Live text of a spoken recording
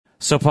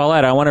So,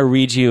 Paulette, I want to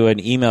read you an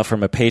email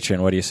from a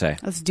patron. What do you say?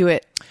 Let's do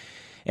it.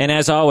 And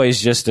as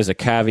always, just as a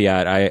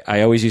caveat,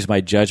 I always use my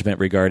judgment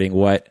regarding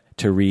what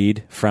to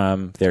read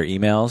from their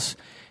emails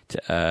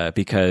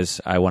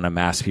because I want to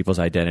mask people's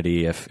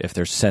identity if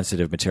there's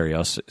sensitive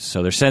material.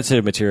 So there's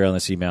sensitive material in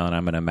this email, and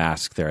I'm going to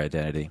mask their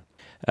identity.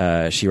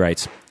 She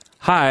writes,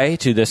 "Hi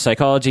to the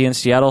Psychology in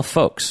Seattle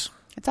folks."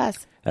 It's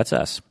us. That's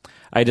us.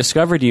 "I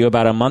discovered you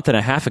about a month and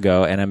a half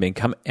ago, and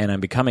I'm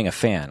becoming a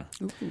fan.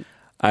 Ooh.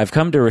 I've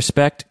come to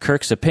respect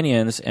Kirk's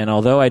opinions, and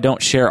although I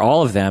don't share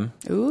all of them,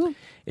 Ooh.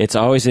 it's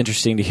always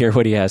interesting to hear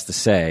what he has to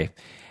say.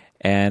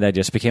 And I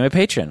just became a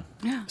patron.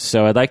 Yeah.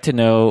 So I'd like to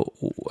know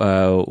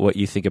what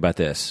you think about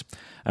this.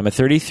 I'm a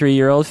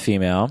 33-year-old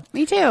female."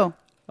 Me too.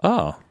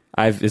 Oh,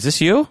 is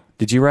this you?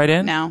 Did you write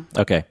in? No.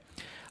 Okay.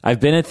 "I've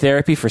been in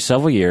therapy for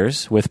several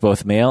years with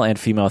both male and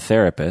female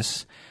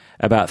therapists.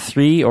 About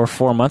 3 or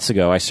 4 months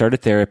ago, I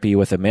started therapy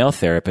with a male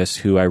therapist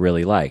who I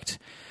really liked.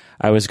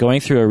 I was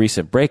going through a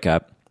recent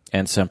breakup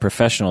and some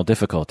professional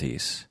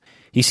difficulties.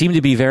 He seemed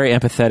to be very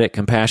empathetic,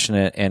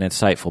 compassionate, and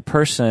insightful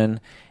person,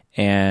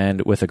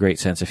 and with a great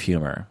sense of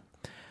humor.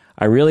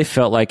 I really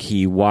felt like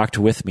he walked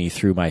with me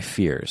through my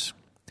fears.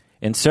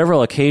 In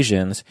several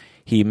occasions,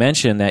 he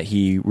mentioned that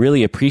he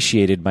really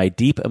appreciated my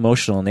deep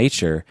emotional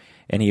nature,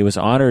 and he was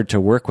honored to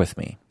work with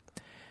me.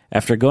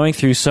 After going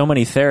through so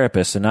many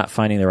therapists and not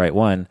finding the right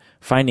one,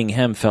 finding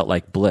him felt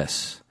like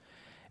bliss.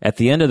 At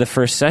the end of the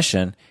first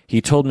session, he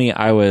told me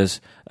I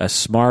was a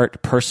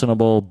smart,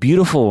 personable,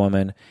 beautiful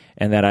woman,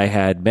 and that I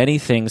had many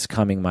things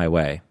coming my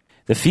way.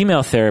 The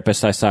female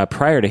therapist I saw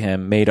prior to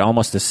him made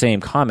almost the same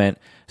comment,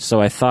 so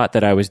I thought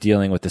that I was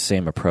dealing with the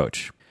same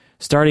approach.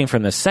 Starting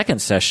from the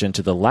second session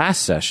to the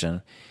last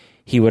session,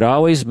 he would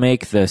always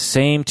make the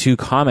same 2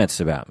 comments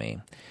about me,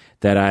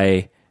 that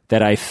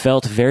I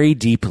felt very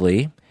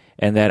deeply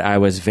and that I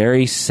was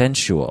very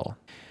sensual.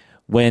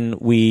 When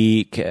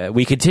we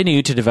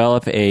continued to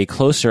develop a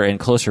closer and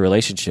closer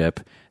relationship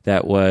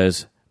that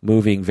was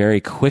moving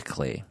very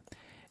quickly,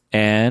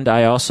 and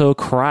I also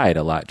cried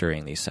a lot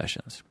during these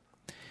sessions.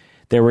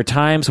 There were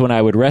times when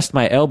I would rest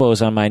my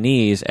elbows on my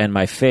knees and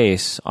my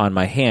face on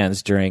my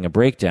hands during a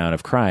breakdown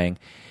of crying,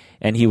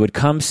 and he would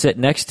come sit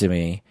next to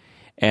me,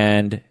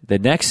 and the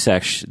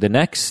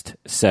next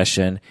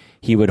session,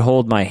 he would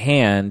hold my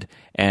hand,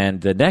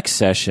 and the next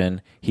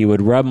session, he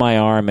would rub my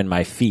arm and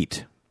my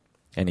feet.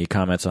 Any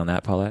comments on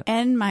that, Paulette?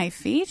 And my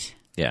feet?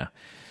 Yeah.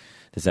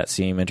 Does that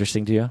seem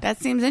interesting to you? That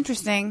seems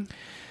interesting.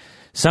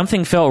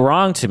 Something felt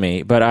wrong to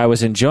me, but I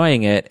was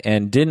enjoying it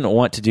and didn't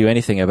want to do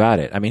anything about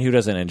it. I mean, who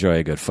doesn't enjoy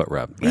a good foot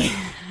rub,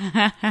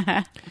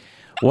 right?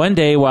 One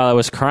day, while I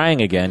was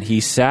crying again,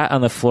 he sat on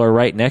the floor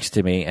right next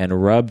to me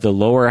and rubbed the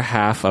lower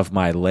half of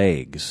my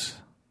legs.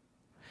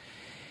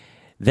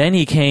 Then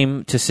he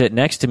came to sit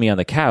next to me on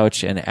the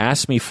couch and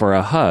asked me for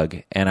a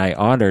hug, and I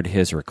honored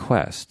his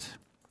request.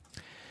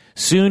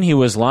 Soon he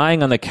was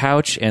lying on the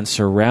couch and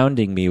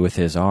surrounding me with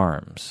his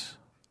arms.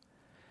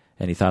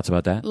 Any thoughts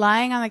about that?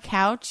 Lying on the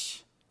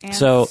couch and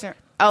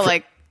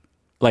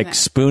like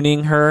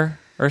spooning her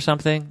or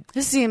something?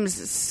 This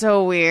seems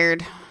so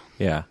weird.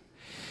 Yeah.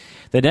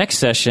 The next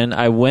session,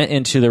 I went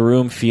into the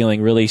room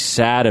feeling really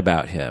sad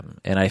about him,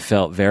 and I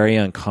felt very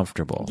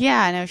uncomfortable.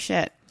 Yeah, no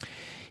shit.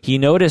 He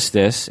noticed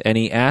this, and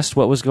he asked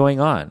what was going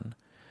on,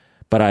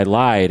 but I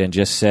lied and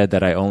just said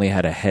that I only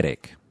had a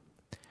headache.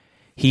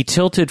 He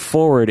tilted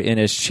forward in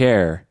his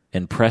chair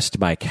and pressed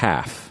my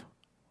calf,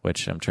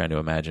 which I'm trying to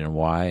imagine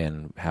why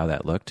and how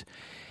that looked,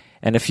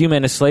 and a few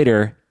minutes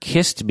later,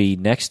 kissed me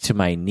next to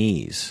my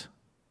knees.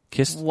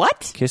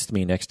 What? Kissed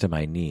me next to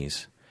my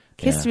knees.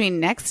 Kissed me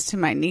next to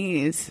my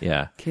knees.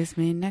 Yeah. Kiss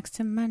me next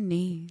to my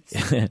knees.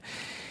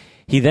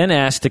 He then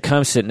asked to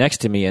come sit next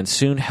to me and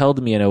soon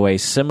held me in a way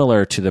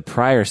similar to the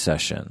prior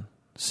session.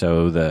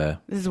 So this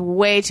is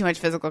way too much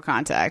physical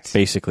contact.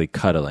 Basically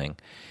cuddling.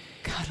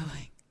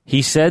 Cuddling.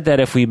 He said that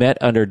if we met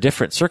under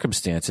different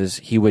circumstances,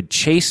 he would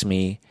chase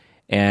me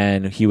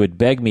and he would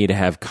beg me to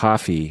have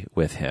coffee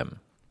with him.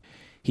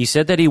 He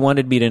said that he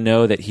wanted me to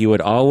know that he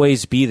would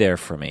always be there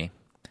for me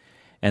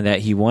and that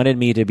he wanted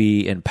me to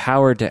be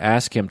empowered to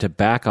ask him to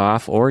back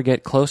off or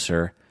get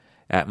closer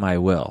at my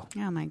will.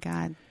 Oh, my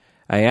God.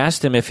 I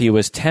asked him if he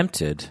was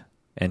tempted,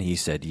 and he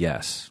said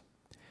yes.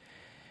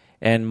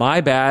 And my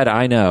bad,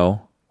 I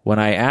know. When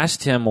I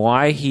asked him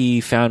why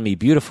he found me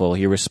beautiful,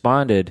 he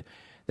responded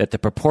that the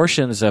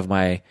proportions of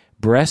my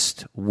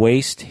breast,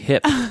 waist,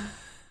 hip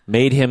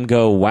made him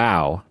go,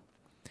 wow,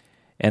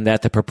 and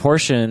that the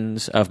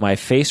proportions of my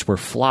face were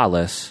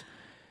flawless,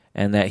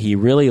 and that he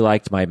really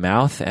liked my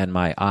mouth and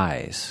my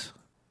eyes.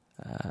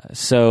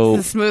 So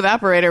this is a smooth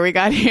operator we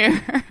got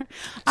here.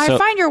 I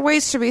find your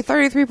waist to be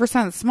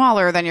 33%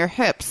 smaller than your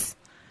hips,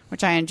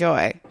 which I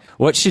enjoy.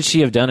 What should she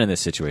have done in this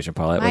situation,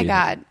 Paulette? My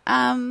God.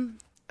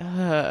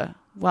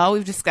 Well,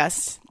 we've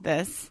discussed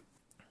this.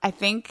 I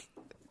think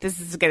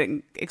this is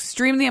getting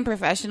extremely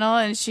unprofessional,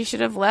 and she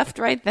should have left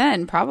right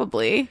then,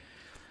 probably.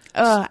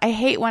 I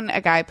hate when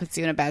a guy puts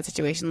you in a bad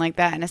situation like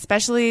that, and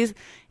especially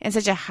in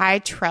such a high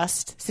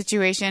trust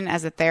situation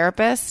as a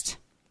therapist.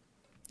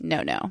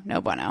 No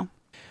bueno.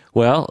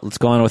 Well, let's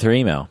go on with her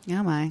email.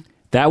 Oh, my.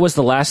 That was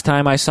the last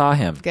time I saw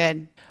him.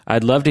 Good.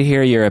 I'd love to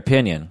hear your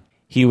opinion.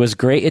 He was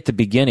great at the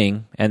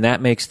beginning, and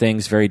that makes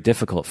things very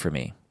difficult for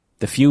me.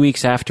 The few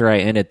weeks after I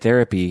ended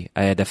therapy,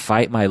 I had to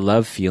fight my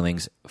love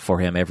feelings for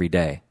him every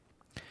day.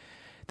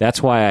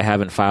 That's why I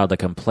haven't filed a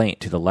complaint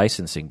to the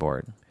licensing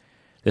board.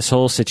 This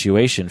whole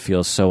situation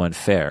feels so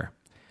unfair.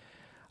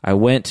 I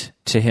went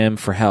to him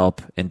for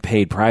help and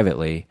paid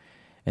privately,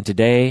 and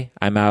today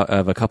I'm out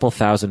of a couple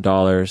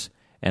 $1,000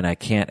 and I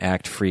can't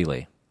act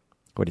freely.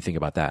 What do you think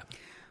about that?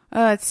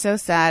 Oh, it's so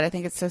sad. I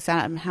think it's so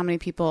sad how many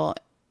people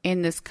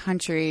in this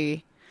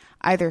country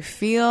either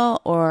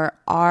feel or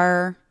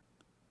are,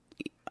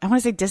 I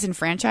want to say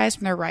disenfranchised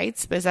from their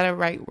rights, but is that a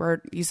right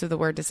word, use of the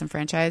word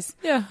disenfranchised?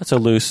 Yeah, that's a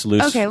loose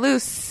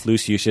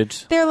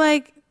usage. They're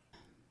like,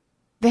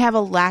 they have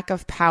a lack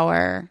of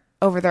power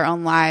over their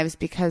own lives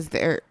because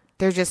they're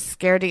just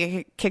scared to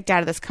get kicked out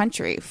of this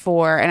country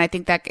and I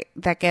think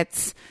that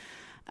gets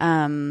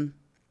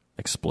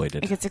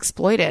exploited. It gets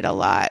exploited a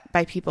lot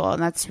by people,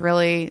 and that's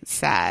really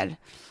sad.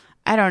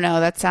 I don't know.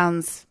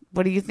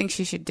 What do you think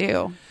she should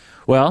do?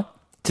 Well,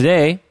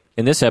 today,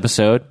 in this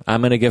episode,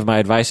 I'm going to give my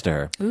advice to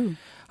her. Ooh.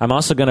 I'm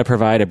also going to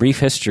provide a brief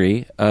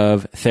history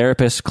of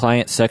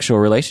therapist-client sexual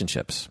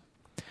relationships,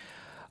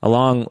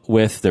 along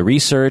with the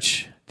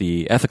research,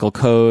 the ethical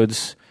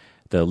codes,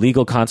 the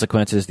legal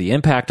consequences, the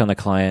impact on the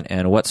client,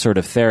 and what sort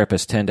of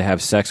therapists tend to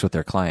have sex with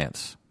their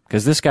clients.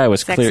 Because this guy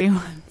was sexy clear.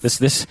 Ones.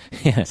 Just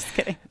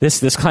kidding.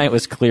 This client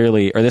was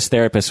clearly, or this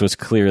therapist was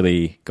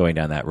clearly going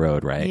down that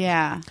road, right?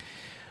 Yeah.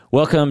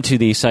 Welcome to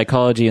the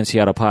Psychology in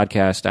Seattle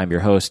podcast. I'm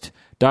your host,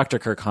 Dr.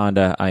 Kirk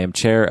Honda. I am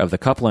chair of the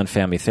Couple and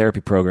Family Therapy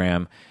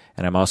Program,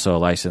 and I'm also a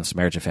licensed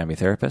marriage and family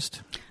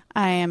therapist.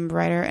 I am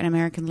writer and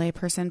American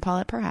layperson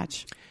Paulette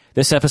Perhatch.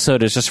 This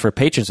episode is just for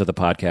patrons of the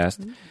podcast.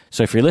 Mm-hmm.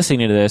 So if you're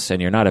listening to this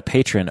and you're not a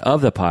patron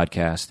of the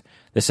podcast,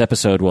 this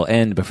episode will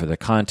end before the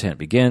content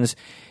begins.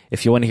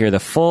 If you want to hear the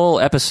full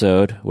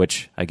episode,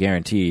 which I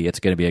guarantee it's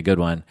going to be a good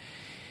one,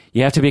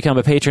 you have to become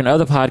a patron of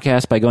the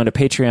podcast by going to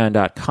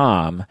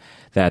patreon.com.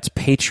 That's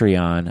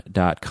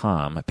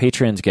patreon.com.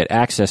 Patrons get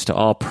access to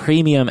all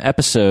premium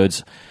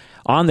episodes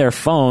on their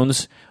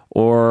phones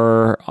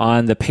or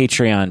on the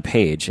Patreon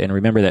page. And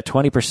remember that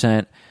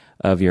 20%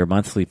 of your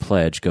monthly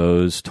pledge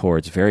goes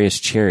towards various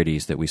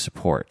charities that we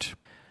support.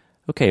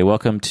 Okay,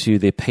 welcome to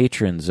the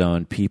Patron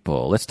Zone,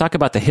 people. Let's talk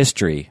about the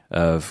history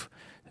of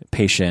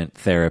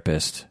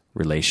patient-therapist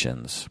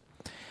relations.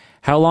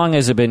 How long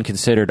has it been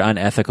considered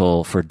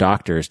unethical for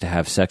doctors to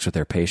have sex with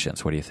their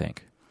patients? What do you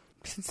think?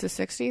 Since the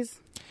 60s?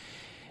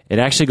 It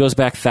actually goes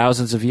back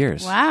thousands of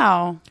years.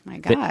 Wow. My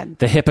God.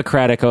 The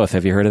Hippocratic Oath.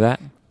 Have you heard of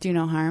that? Do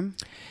no harm.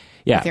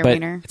 Yeah, with your but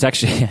wiener. It's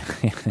actually...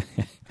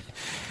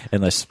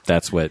 unless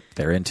that's what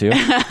they're into.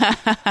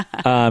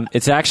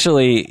 It's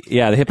actually...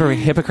 Yeah, the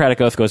Hippocratic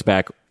Oath goes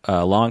back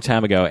a long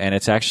time ago, and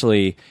it's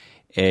actually...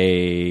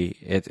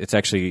 It's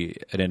actually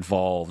an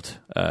involved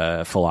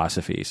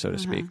philosophy, so to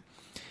speak.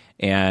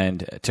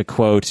 And to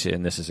quote,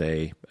 and this is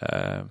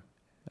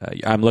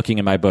I'm looking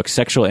in my book,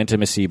 Sexual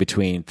Intimacy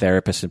Between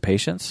Therapists and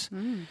Patients,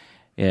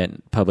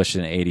 and published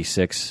in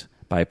 1986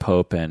 by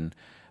Pope and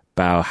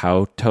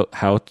Bauhaus.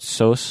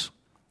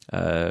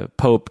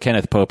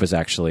 Kenneth Pope is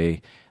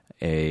actually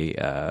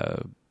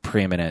a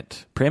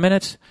preeminent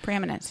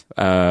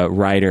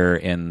writer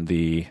in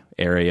the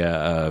area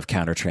of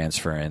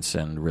countertransference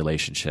and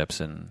relationships,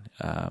 and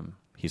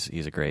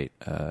he's a great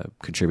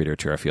contributor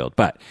to our field.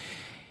 But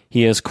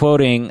he is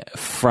quoting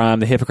from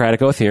the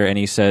Hippocratic Oath here, and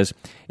he says,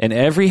 "In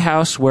every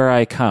house where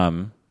I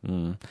come,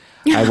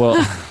 I will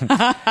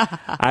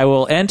I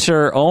will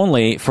enter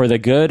only for the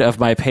good of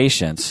my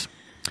patients,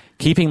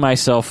 keeping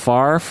myself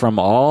far from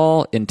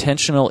all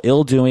intentional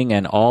ill-doing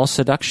and all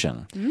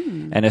seduction,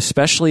 and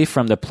especially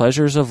from the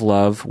pleasures of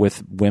love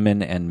with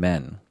women and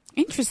men."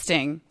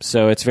 Interesting.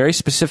 So it's very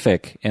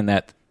specific in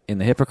that in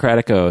the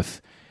Hippocratic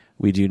Oath,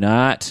 we do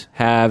not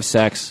have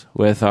sex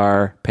with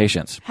our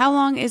patients. How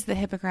long is the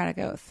Hippocratic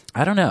Oath?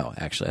 I don't know,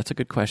 actually. That's a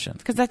good question.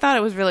 Because I thought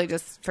it was really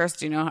just first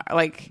do no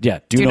harm.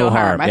 Do no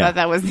harm. I thought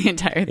that was the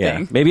entire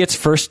thing. Maybe it's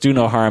first do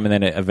no harm, and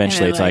then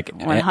eventually it's like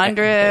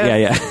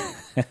 100.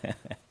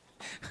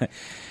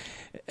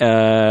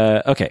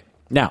 Okay.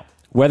 Now,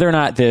 whether or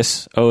not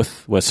this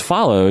oath was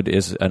followed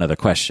is another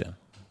question,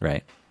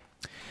 right?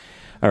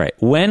 All right.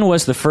 When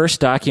was the first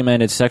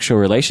documented sexual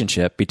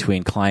relationship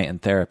between client and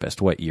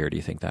therapist? What year do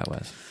you think that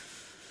was?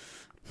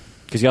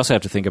 Because you also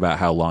have to think about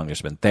how long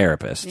there's been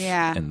therapists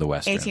in the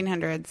West.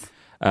 1800s.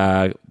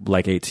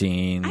 Like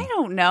 18... I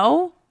don't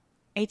know.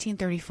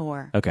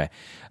 1834. Okay.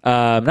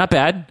 Not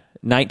bad.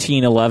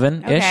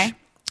 1911-ish.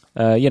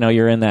 Okay.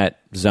 You're in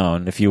that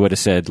zone. If you would have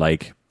said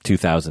like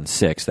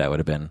 2006, that would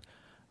have been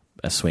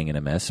a swing and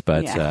a miss.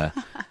 But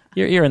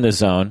you're in the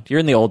zone.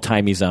 You're in the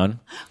old-timey zone.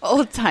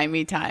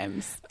 Old-timey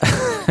times.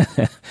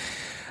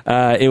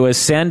 It was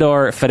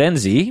Sandor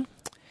Ferenczi,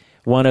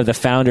 one of the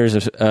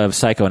founders of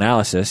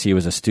psychoanalysis. He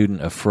was a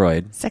student of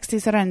Freud. Sexy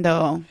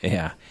Sorrento.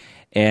 Yeah.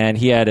 And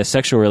he had a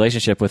sexual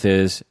relationship with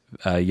his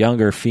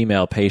younger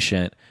female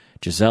patient,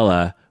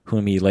 Gisela,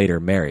 whom he later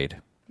married.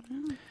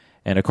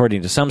 And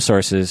according to some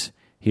sources,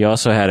 he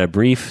also had a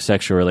brief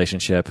sexual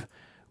relationship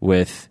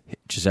with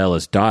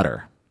Gisella's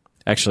daughter.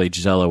 Actually,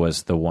 Gisella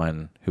was the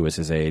one who was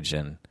his age,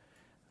 and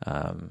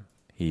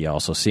he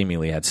also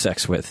seemingly had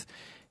sex with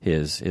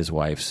his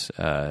wife's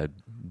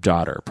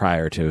daughter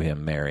prior to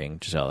him marrying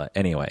Gisella.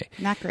 Anyway.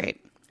 Not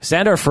great.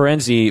 Sandor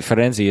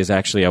Ferenczi is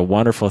actually a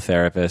wonderful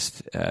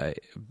therapist.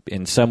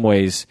 In some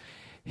ways,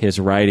 his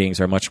writings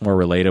are much more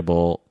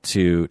relatable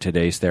to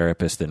today's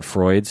therapist than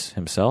Freud's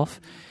himself,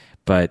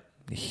 but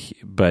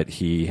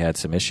he had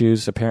some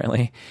issues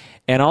apparently.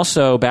 And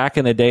also, back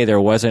in the day,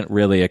 there wasn't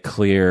really a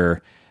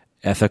clear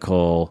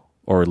ethical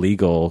or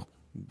legal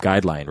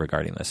guideline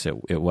regarding this.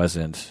 It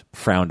wasn't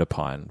frowned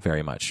upon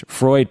very much.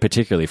 Freud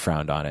particularly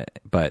frowned on it,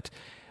 but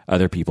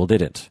other people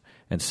didn't.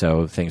 And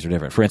so things are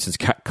different. For instance,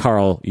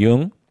 Carl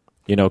Jung,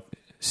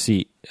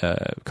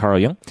 Carl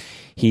Jung,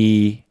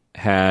 he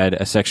had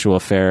a sexual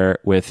affair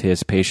with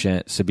his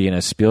patient Sabina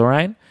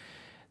Spielrein.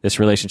 This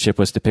relationship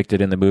was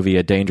depicted in the movie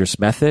A Dangerous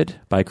Method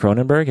by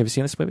Cronenberg. Have you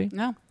seen this movie?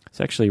 No.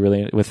 It's actually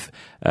really with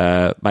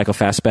Michael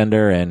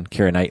Fassbender and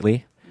Keira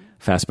Knightley.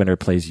 Fassbender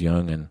plays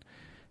Jung and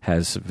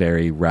has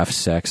very rough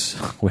sex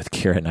with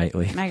Keira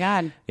Knightley. My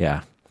God.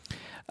 Yeah.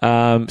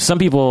 Some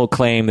people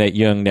claim that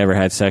Jung never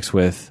had sex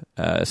with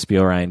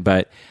Spielrein,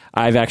 but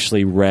I've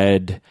actually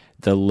read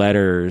the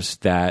letters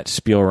that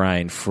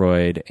Spielrein,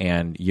 Freud,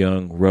 and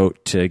Jung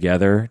wrote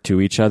together to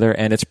each other,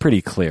 and it's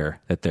pretty clear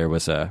that there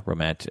was a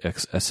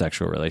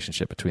sexual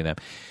relationship between them.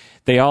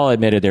 They all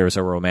admitted there was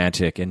a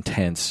romantic,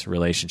 intense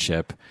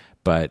relationship,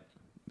 but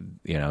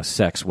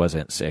sex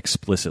wasn't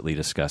explicitly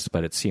discussed,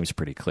 but it seems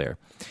pretty clear.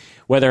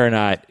 Whether or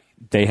not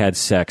they had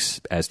sex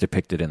as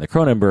depicted in the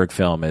Cronenberg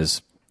film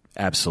is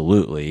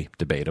absolutely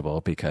debatable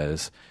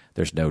because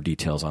there's no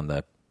details on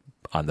the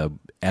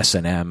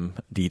S&M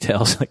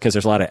details because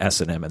there's a lot of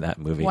S&M in that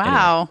movie.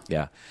 Wow.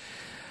 Anyway,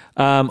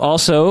 yeah.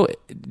 Also,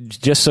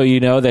 just so you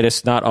know that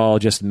it's not all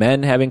just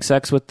men having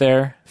sex with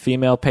their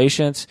female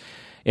patients.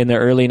 In the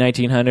early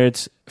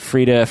 1900s,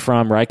 Frida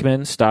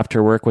Fromm-Reichmann stopped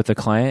her work with a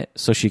client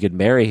so she could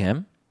marry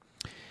him.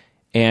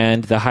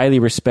 And the highly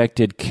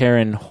respected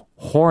Karen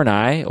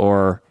Horney,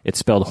 or it's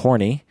spelled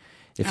Horny.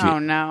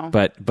 No.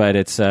 But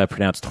it's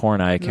pronounced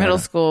Horney. Middle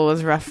school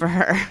was rough for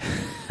her.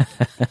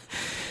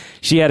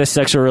 She had a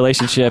sexual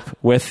relationship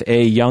with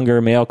a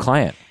younger male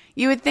client.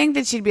 You would think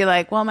that she'd be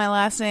like, well, my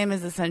last name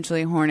is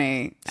essentially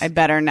Horny. I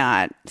better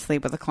not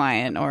sleep with a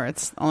client or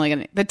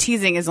the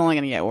teasing is only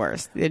going to get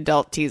worse. The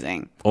adult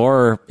teasing.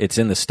 Or it's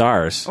in the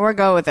stars. Or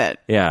go with it.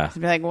 Yeah.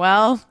 She'd be like,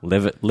 well,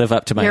 live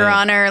up to my Your name.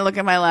 Honor, look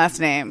at my last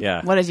name.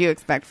 Yeah. What did you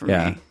expect from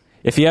me?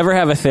 If you ever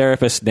have a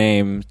therapist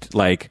named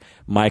like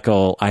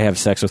Michael, I have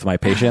sex with my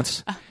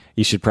patients,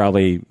 you should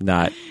probably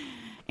not.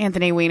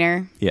 Anthony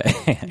Weiner. Yeah,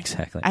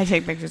 exactly. I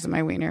take pictures of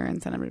my wiener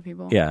and send them to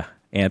people. Yeah.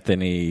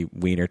 Anthony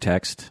Weiner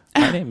text.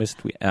 My name is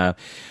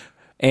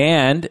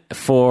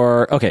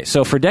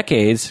so for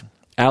decades,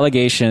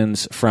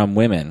 allegations from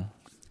women,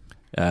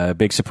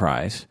 big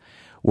surprise,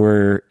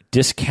 were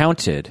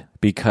discounted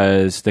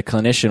because the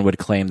clinician would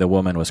claim the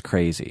woman was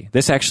crazy.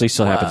 This actually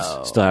still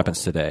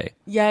happens today.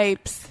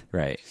 Yipes.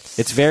 Right.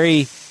 It's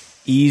very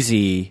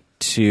easy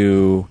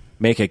to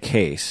make a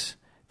case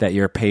that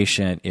your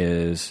patient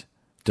is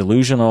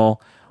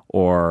delusional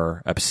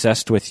or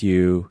obsessed with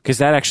you, because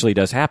that actually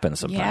does happen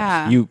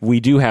sometimes. Yeah. We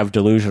do have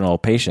delusional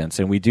patients,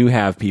 and we do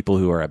have people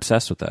who are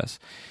obsessed with us.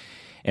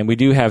 And we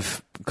do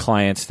have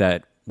clients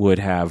that would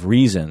have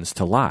reasons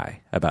to lie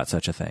about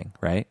such a thing,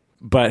 right?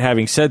 But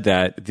having said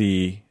that,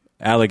 the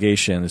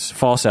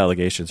false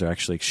allegations are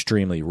actually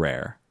extremely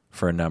rare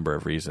for a number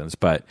of reasons.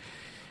 But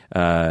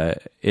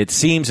it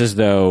seems as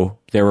though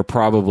there were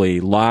probably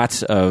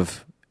lots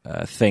of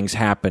things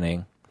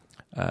happening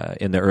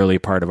in the early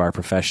part of our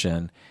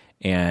profession,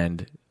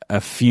 and a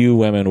few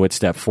women would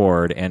step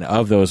forward, and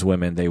of those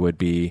women, they would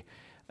be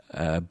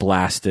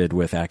blasted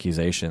with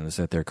accusations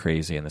that they're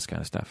crazy and this kind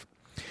of stuff.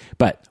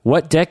 But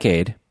what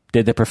decade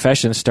did the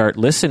profession start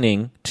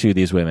listening to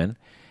these women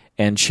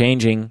and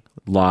changing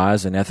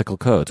laws and ethical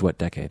codes? What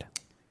decade?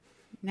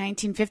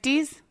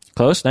 1950s?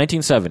 Close,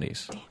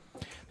 1970s.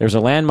 There's a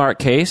landmark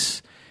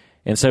case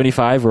in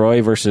 75,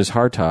 Roy versus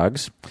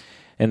Hartogs,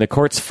 and the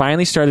courts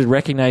finally started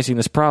recognizing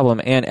this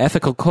problem, and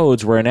ethical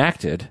codes were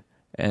enacted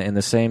in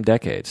the same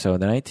decade. So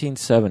the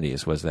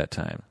 1970s was that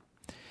time.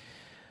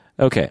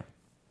 Okay.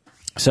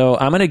 So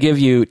I'm going to give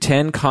you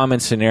 10 common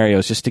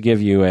scenarios just to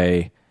give you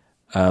a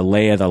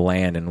lay of the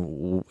land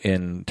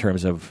in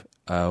terms of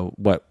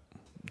what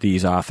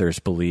these authors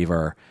believe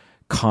are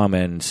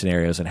common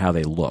scenarios and how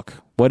they look.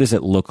 What does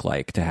it look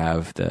like to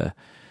have the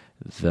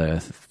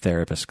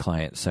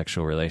therapist-client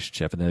sexual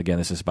relationship? And then again,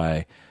 this is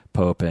by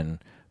Pope and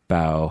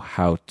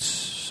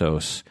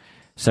Bauhaus.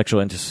 Sexual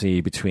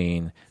intimacy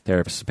between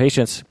therapists and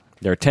patients.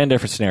 There are 10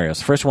 different scenarios.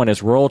 First one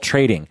is role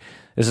trading.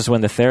 This is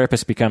when the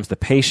therapist becomes the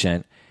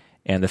patient,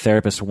 and the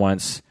therapist's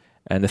wants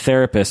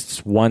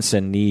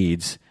and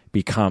needs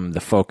become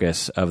the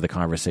focus of the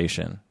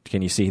conversation.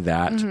 Can you see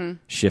that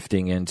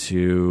shifting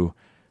into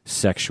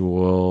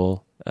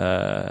sexual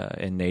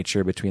in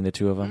nature between the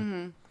two of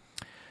them?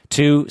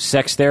 2,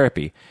 sex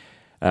therapy.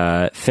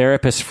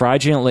 Therapist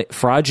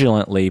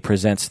fraudulently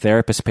presents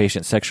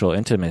therapist-patient sexual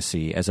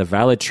intimacy as a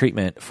valid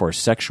treatment for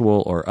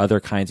sexual or other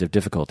kinds of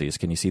difficulties.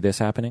 Can you see this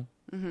happening?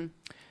 Mm-hmm.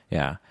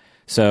 Yeah.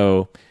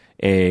 So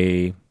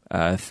a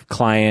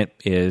client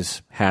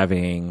is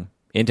having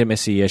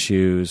intimacy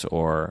issues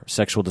or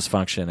sexual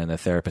dysfunction, and the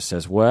therapist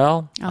says,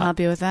 well, I'll help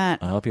you with that.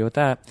 I'll help you with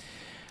that.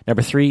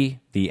 Number 3,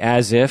 the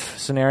as-if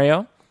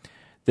scenario.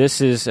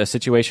 This is a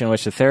situation in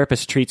which the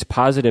therapist treats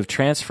positive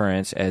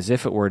transference as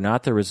if it were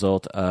not the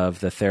result of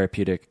the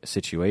therapeutic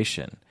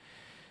situation.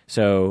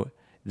 So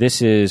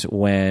this is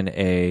when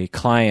a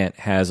client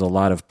has a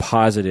lot of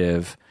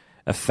positive,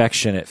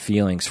 affectionate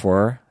feelings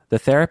for the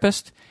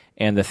therapist,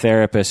 and the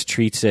therapist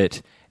treats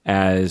it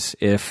as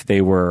if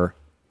they were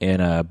in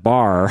a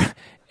bar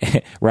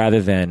rather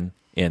than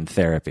in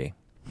therapy.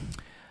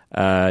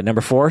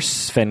 Number 4,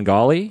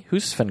 Svengali.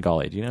 Who's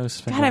Svengali? Do you know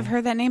Svengali? God, I've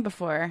heard that name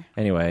before.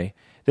 Anyway,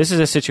 this is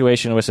a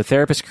situation in which the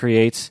therapist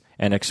creates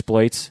and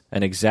exploits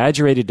an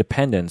exaggerated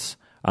dependence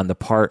on the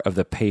part of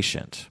the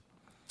patient.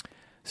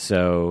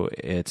 So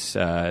it's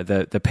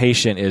the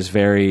patient is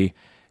very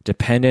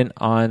dependent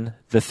on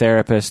the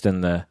therapist,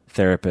 and the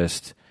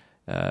therapist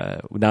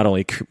not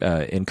only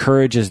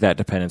encourages that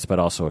dependence but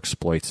also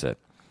exploits it.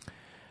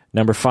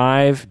 Number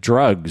 5,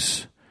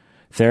 drugs.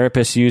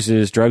 Therapist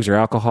uses drugs or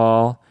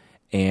alcohol,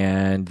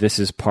 and this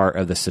is part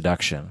of the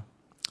seduction.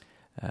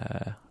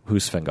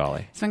 Who's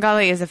Svengali?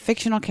 Svengali is a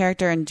fictional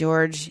character in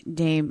George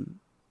de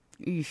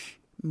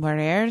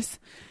Maurer's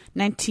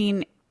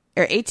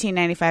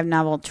 1895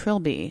 novel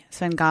Trilby.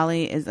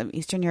 Svengali is of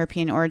Eastern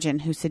European origin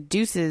who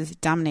seduces,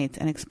 dominates,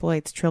 and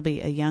exploits Trilby,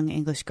 a young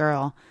English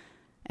girl,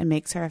 and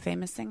makes her a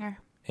famous singer.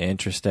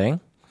 Interesting.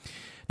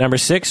 Number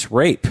 6,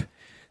 rape.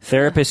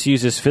 Therapist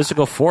uses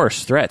physical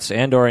force, threats,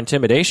 and or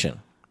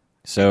intimidation.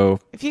 So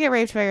if you get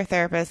raped by your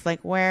therapist, like,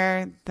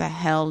 where the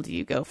hell do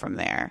you go from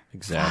there?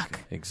 Exactly.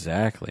 Fuck.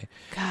 Exactly.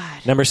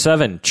 God. Number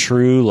 7,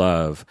 true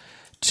love.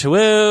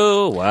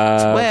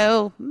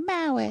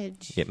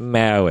 Marriage. Yeah,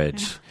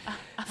 marriage.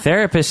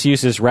 Therapist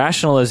uses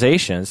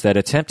rationalizations that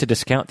attempt to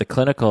discount the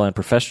clinical and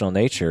professional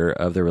nature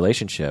of the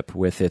relationship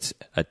with its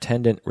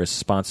attendant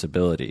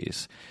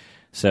responsibilities.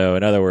 So,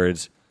 in other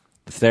words,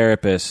 the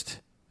therapist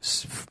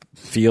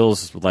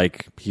feels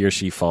like he or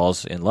she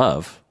falls in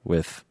love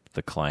with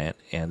the client,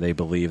 and they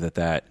believe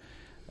that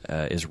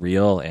is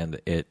real, and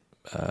it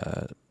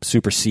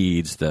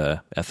supersedes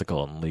the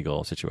ethical and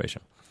legal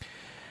situation.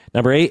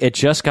 Number 8, it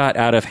just got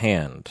out of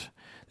hand.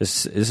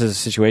 This is a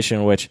situation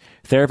in which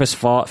therapist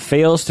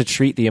fails to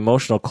treat the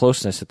emotional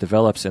closeness that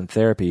develops in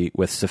therapy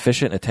with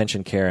sufficient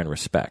attention, care, and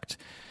respect.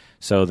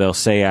 So they'll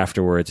say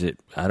afterwards,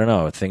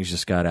 things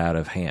just got out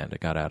of hand. It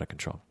got out of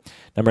control.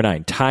 Number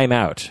 9, time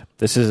out.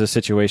 This is a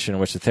situation in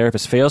which the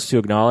therapist fails to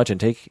acknowledge and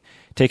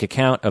take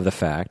account of the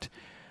fact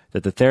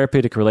that the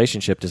therapeutic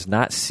relationship does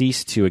not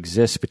cease to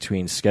exist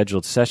between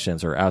scheduled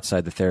sessions or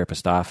outside the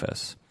therapist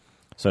office.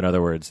 So in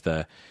other words,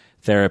 the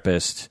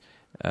therapist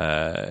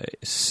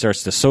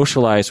starts to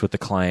socialize with the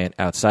client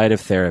outside of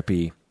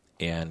therapy,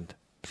 and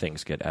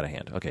things get out of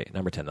hand. Okay,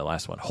 number 10, the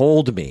last one.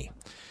 Hold me.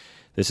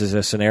 This is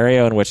a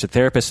scenario in which the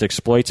therapist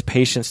exploits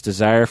patients'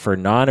 desire for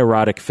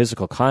non-erotic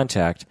physical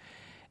contact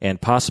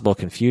and possible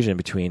confusion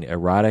between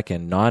erotic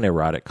and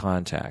non-erotic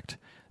contact.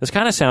 This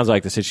kind of sounds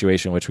like the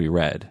situation which we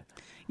read.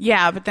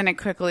 Yeah, but then it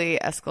quickly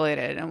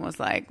escalated and was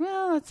like,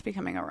 well, it's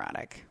becoming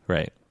erotic.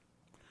 Right.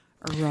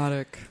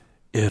 Erotic.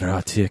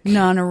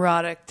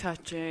 Non-erotic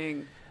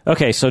touching.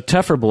 Okay, so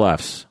tougher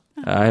bluffs.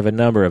 I have a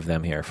number of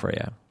them here for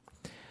you.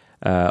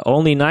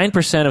 Only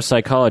 9% of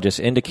psychologists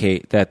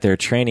indicate that their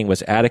training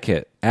was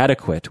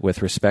adequate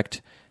with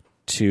respect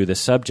to the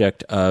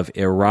subject of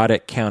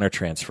erotic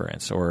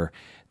countertransference, or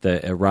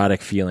the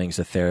erotic feelings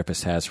the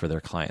therapist has for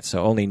their clients.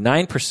 So only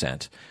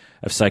 9%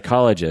 of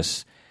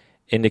psychologists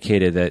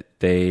indicated that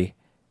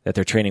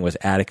their training was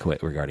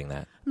adequate regarding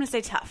that. I'm going to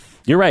say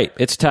tough. You're right.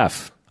 It's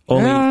tough.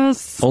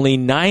 Only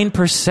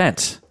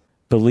 9%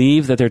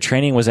 believe that their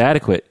training was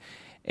adequate.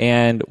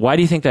 And why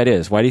do you think that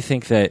is? Why do you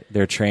think that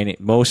their training,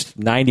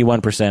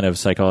 91% of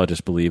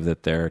psychologists believe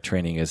that their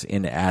training is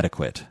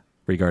inadequate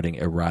regarding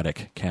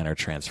erotic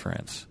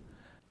countertransference?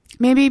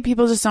 Maybe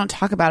people just don't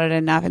talk about it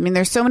enough. I mean,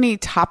 there's so many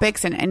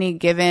topics in any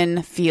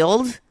given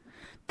field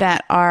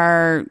that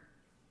are,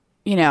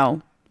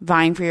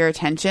 vying for your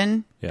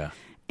attention. Yeah.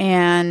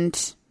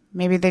 And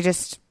maybe they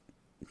just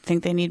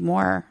think they need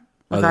more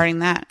regarding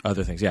that.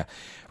 Other things, yeah.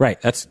 Right.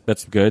 That's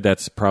good.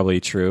 That's probably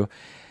true.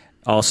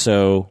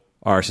 Also,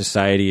 our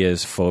society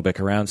is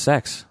phobic around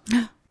sex.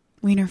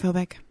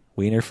 Wienerphobic.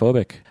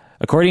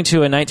 According to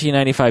a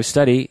 1995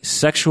 study,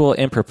 sexual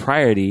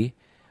impropriety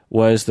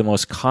was the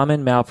most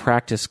common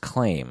malpractice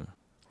claim.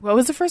 What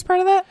was the first part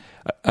of that?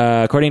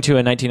 According to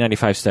a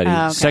 1995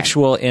 study,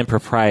 sexual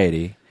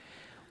impropriety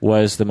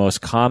was the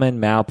most common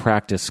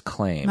malpractice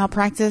claim.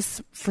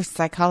 Malpractice for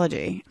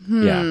psychology.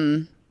 Yeah.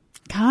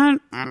 God,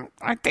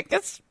 I think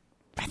it's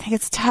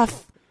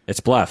tough. It's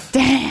bluff.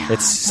 Damn.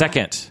 It's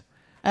second.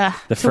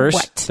 The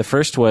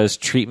first was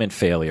treatment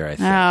failure, I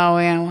think. Oh,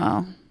 yeah,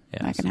 well,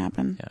 that can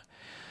happen. Yeah.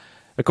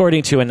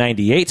 According to a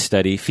 98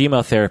 study,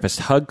 female therapists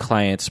hug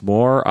clients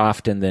more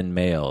often than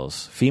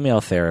males. Female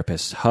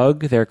therapists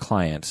hug their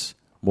clients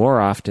more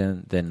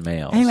often than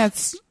males. I think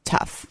that's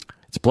tough.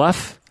 It's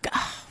bluff.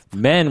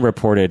 Men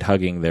reported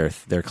hugging their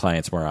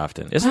clients more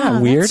often. Isn't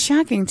that weird? That's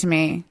shocking to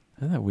me.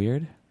 Isn't that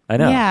weird? I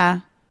know.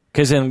 Yeah.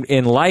 Because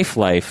in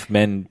life,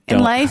 men don't.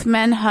 In life,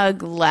 men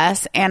hug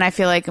less, and I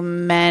feel like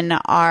men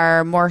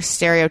are more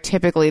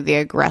stereotypically the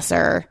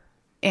aggressor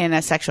in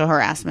a sexual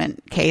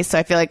harassment case. So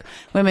I feel like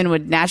women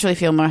would naturally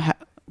feel more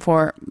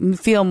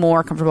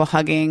comfortable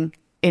hugging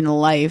in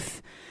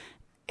life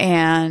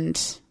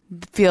and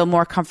feel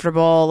more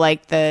comfortable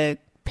like the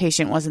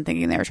patient wasn't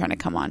thinking they were trying to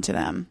come on to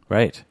them.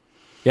 Right.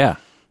 Yeah.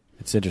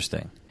 It's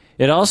interesting.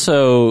 It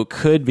also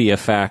could be a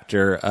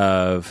factor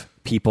of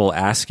people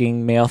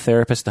asking male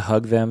therapists to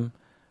hug them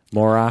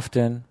more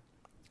often.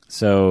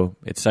 So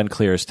it's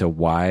unclear as to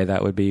why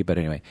that would be. But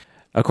anyway,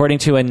 according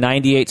to a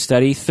 98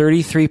 study,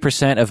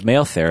 33% of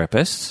male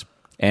therapists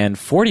and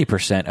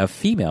 40% of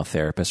female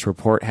therapists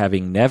report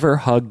having never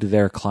hugged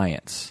their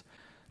clients.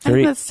 I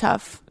think that's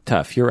tough.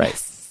 Tough. You're right.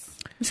 Yes.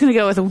 I'm just going to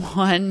go with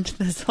 1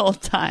 this whole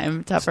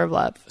time. Tough or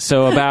bluff.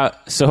 So about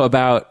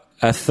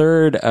a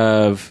third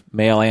of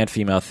male and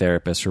female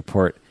therapists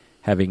report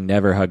having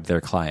never hugged their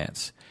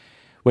clients,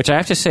 which I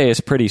have to say is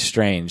pretty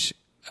strange.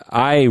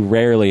 I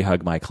rarely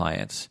hug my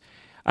clients.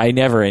 I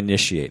never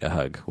initiate a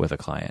hug with a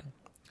client.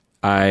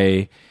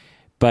 But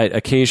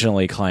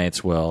occasionally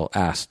clients will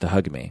ask to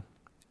hug me.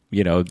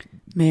 You know,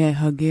 may I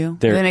hug you?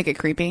 Do they make it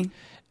creepy?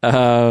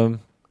 There's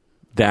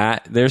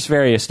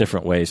various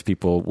different ways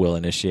people will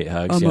initiate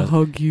hugs. I'm gonna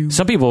hug you.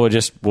 Some people will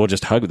just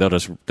hug. They'll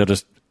just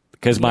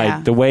because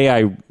the way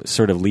I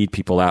sort of lead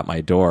people out my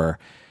door,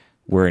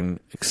 we're in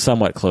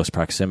somewhat close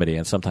proximity,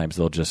 and sometimes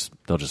they'll just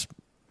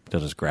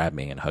grab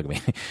me and hug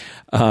me.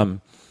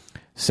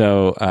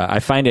 So I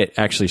find it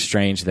actually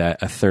strange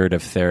that a third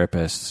of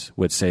therapists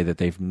would say that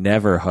they've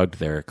never hugged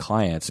their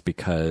clients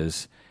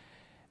because,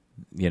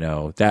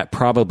 that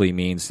probably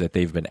means that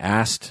they've been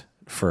asked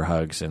for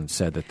hugs and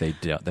said that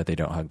they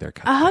don't hug their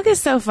clients. A hug is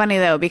so funny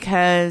though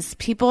because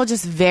people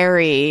just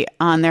vary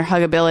on their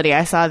huggability.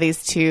 I saw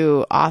these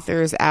 2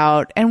 authors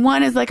out, and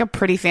one is like a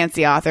pretty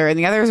fancy author, and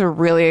the other is a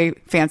really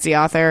fancy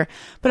author.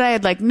 But I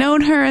had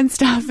known her and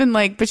stuff, and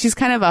but she's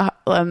kind of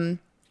a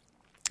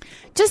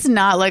just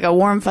not like a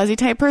warm fuzzy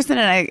type person,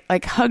 and I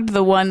hugged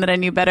the one that I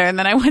knew better, and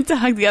then I went to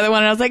hug the other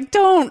one, and I was like,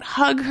 don't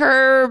hug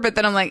her, but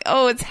then I'm like,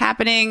 oh, it's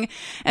happening,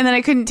 and then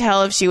I couldn't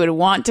tell if she would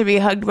want to be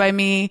hugged by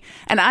me.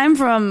 And I'm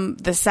from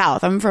the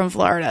South, I'm from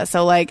Florida,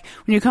 so when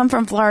you come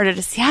from Florida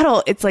to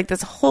Seattle, it's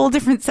this whole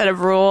different set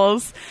of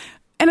rules,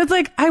 and it's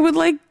I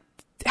would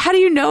how do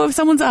you know if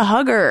someone's a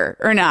hugger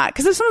or not?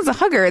 Because if someone's a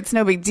hugger, it's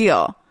no big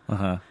deal.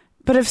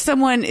 But if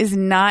someone is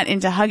not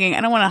into hugging, I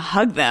don't want to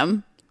hug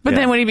them. But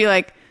then when you be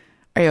like,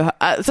 are you?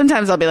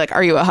 Sometimes I'll be like,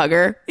 "Are you a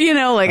hugger?"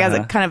 As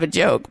a kind of a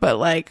joke. But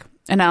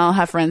and I'll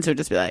have friends who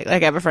just be like, I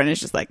have a friend who's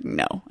just like,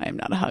 "No, I am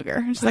not a hugger."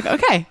 And she's like,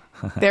 "Okay,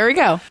 there we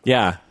go."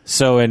 Yeah.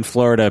 So in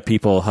Florida,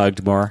 people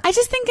hugged more. I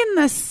just think in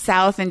the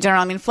South in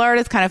general. I mean,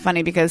 Florida is kind of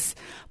funny because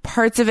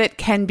parts of it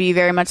can be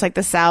very much like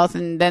the South,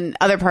 and then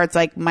other parts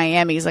like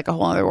Miami is like a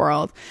whole other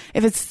world.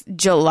 If it's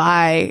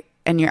July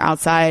and you're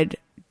outside,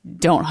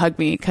 don't hug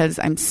me because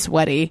I'm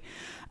sweaty.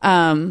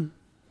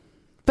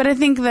 But I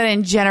think that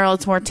in general,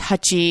 it's more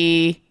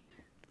touchy.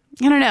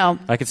 I don't know.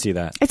 I could see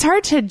that. It's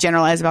hard to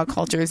generalize about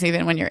cultures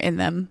even when you're in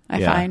them,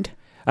 I find.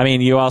 I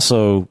mean, you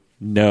also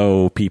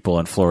know people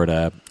in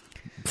Florida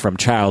from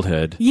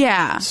childhood.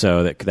 Yeah.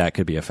 So that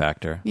could be a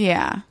factor.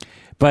 Yeah.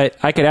 But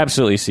I could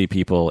absolutely see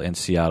people in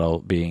Seattle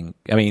being,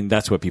 I mean,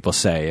 that's what people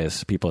say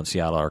is people in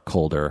Seattle are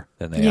colder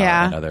than they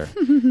are in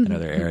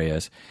other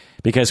areas.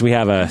 Because we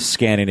have a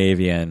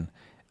Scandinavian,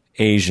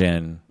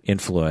 Asian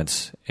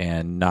influence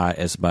and not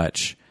as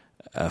much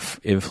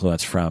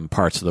influence from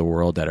parts of the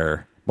world that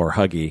are more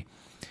huggy.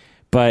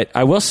 But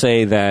I will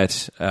say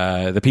that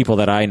the people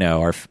that I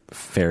know are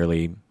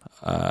fairly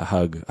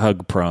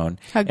hug prone.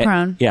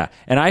 Yeah,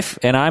 and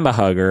I'm a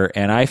hugger,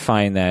 and I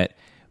find that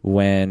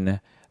when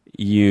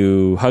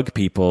you hug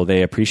people,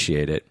 they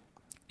appreciate it.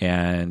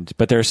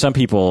 But there are some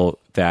people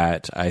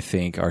that I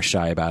think are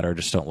shy about or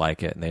just don't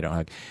like it, and they don't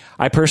hug.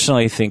 I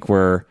personally think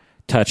we're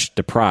touch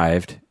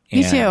deprived.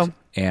 Me too.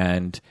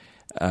 And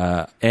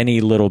any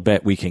little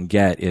bit we can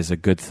get is a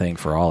good thing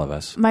for all of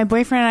us. My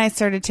boyfriend and I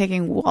started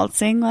taking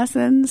waltzing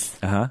lessons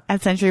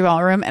at Century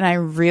Ballroom, and I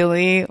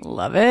really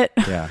love it.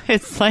 Yeah.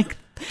 It's Do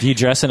you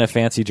dress in a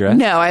fancy dress?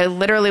 No, I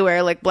literally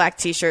wear black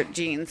t-shirt,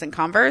 jeans, and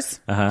Converse.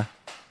 But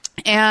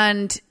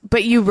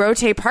you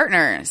rotate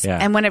partners. Yeah.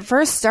 And when it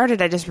first started,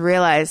 I just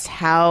realized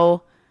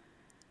how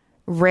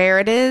rare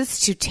it is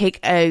to take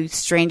a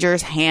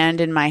stranger's hand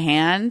in my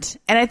hand.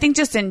 And I think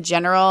just in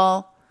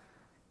general,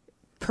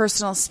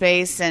 personal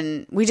space,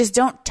 and we just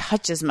don't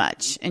touch as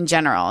much in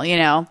general,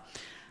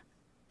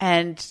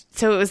 And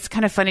so it was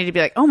kind of funny to be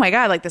like, oh my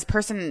God, this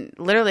person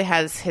literally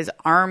has his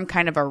arm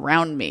kind of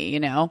around me,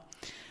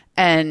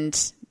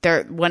 and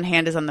one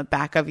hand is on the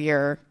back of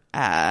your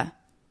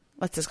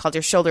what's this called?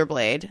 Your shoulder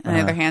blade. And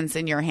the other hand's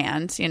in your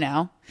hand, you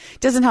know.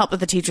 Doesn't help that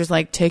the teacher's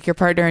like, take your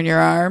partner in your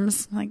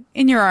arms. Like,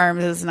 in your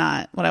arms is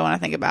not what I want to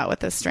think about with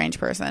this strange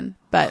person.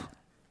 But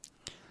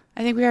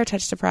I think we are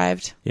touch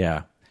deprived.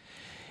 Yeah.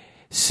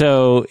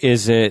 So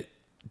is it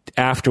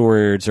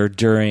afterwards or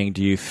during,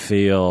 do you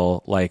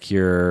feel like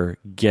you're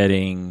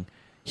getting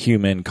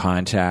human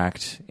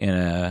contact in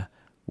a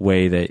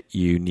way that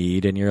you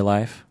need in your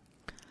life?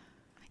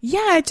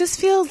 Yeah, it just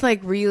feels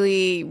like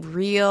really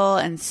real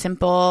and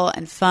simple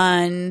and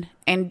fun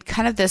and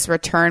kind of this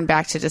return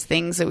back to just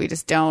things that we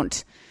just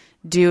don't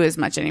do as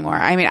much anymore.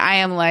 I mean, I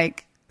am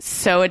like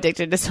so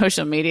addicted to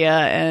social media,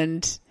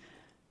 and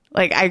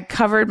like I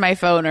covered my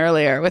phone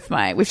earlier with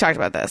we've talked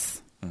about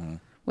this,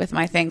 with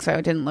my thing, so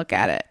I didn't look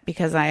at it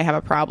because I have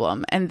a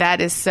problem. And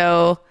that is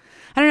so,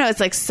 I don't know, it's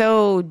like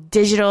so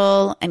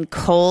digital and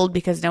cold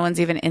because no one's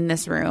even in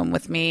this room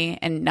with me,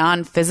 and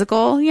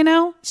non-physical, you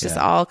know? It's just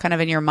all kind of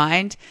in your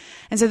mind.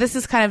 And so this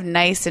is kind of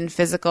nice and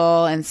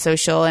physical and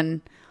social.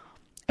 And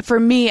for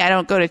me, I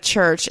don't go to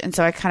church. And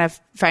so I kind of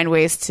find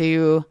ways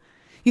to,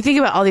 you think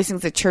about all these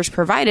things that church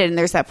provided, and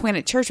there's that point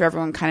at church where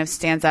everyone kind of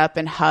stands up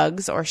and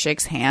hugs or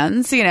shakes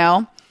hands, you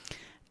know?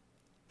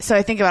 So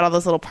I think about all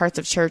those little parts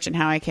of church and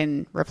how I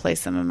can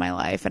replace them in my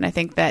life. And I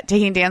think that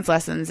taking dance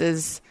lessons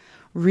is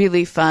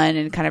really fun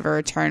and kind of a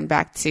return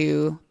back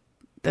to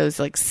those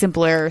like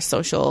simpler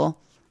social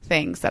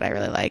things that I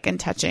really like, and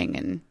touching,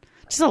 and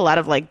just a lot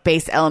of like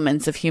base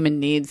elements of human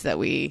needs that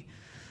we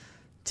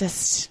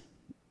just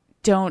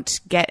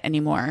don't get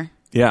anymore.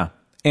 Yeah.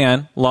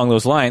 And along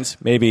those lines,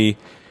 maybe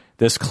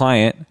this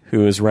client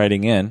who is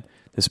writing in,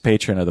 this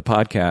patron of the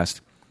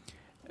podcast,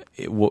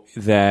 it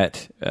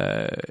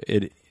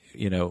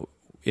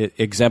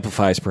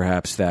exemplifies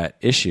perhaps that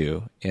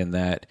issue, in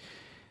that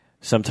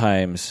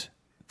sometimes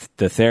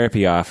the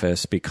therapy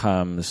office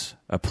becomes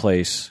a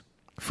place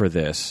for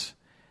this.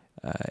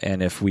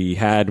 And if we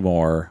had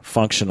more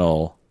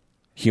functional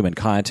human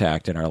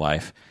contact in our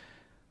life,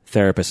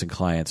 therapists and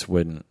clients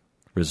wouldn't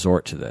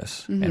resort to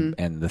this,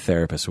 and the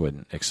therapist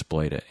wouldn't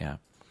exploit it. Yeah.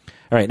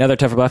 All right, another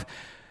tougher bluff.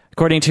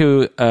 According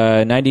to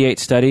a 98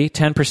 study,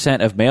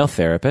 10% of male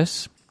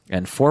therapists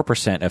and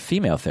 4% of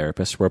female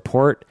therapists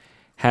report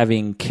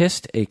having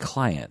kissed a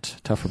client.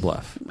 Tougher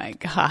bluff. My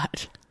God.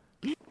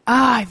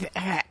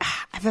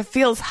 It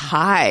feels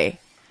high.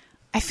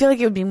 I feel like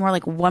it would be more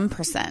like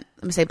 1%. Let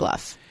me say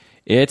bluff.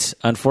 It's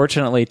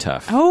unfortunately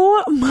tough.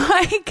 Oh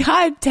my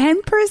God,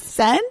 10%?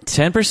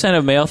 10%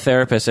 of male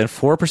therapists and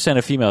 4%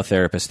 of female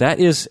therapists. That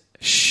is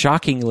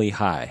shockingly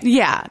high.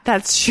 Yeah,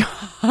 that's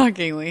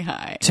shockingly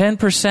high.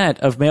 10%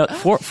 of male,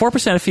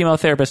 4% of female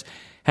therapists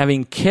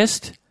having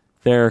kissed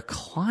their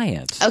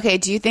clients. Okay,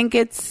 do you think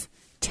it's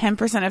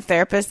 10% of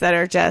therapists that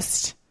are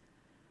just,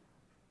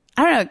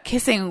 I don't know,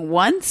 kissing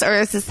once, or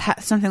is this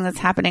something that's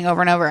happening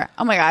over and over?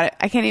 Oh my God,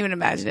 I can't even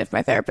imagine if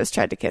my therapist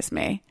tried to kiss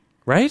me.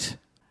 Right?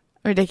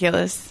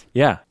 Ridiculous.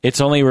 Yeah.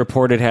 It's only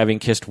reported having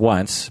kissed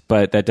once,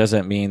 but that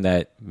doesn't mean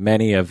that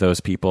many of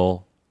those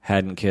people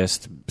hadn't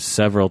kissed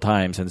several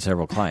times and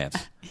several clients.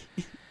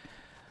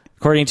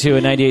 According to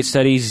a 98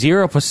 study,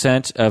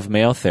 0% of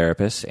male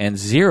therapists and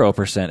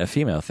 0% of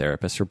female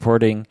therapists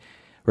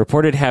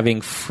reported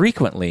having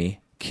frequently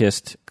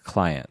kissed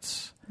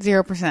clients.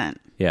 0%.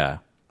 Yeah.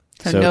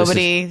 So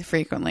nobody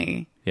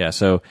frequently. Yeah.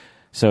 So,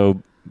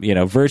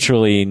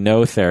 virtually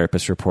no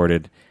therapist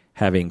reported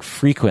having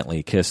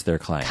frequently kissed their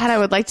clients. God, I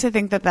would like to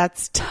think that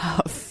that's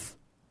tough.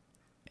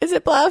 Is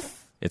it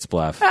bluff? It's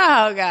bluff.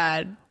 Oh,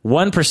 God.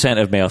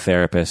 1% of male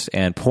therapists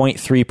and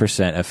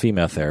 0.3% of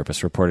female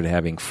therapists reported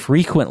having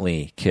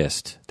frequently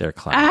kissed their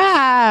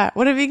clients.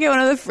 What if you get one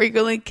of the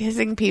frequently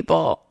kissing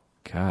people?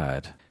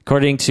 God.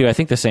 According to, I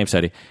think, the same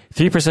study,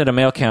 3% of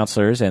male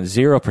counselors and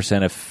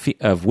 0%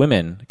 of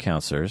women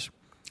counselors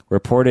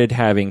reported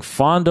having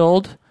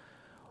fondled,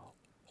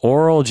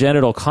 oral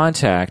genital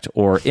contact,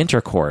 or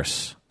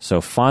intercourse. So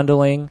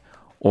fondling,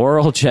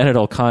 oral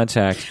genital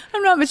contact.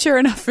 I'm not mature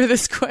enough for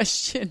this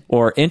question.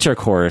 Or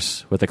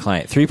intercourse with a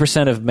client.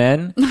 3% of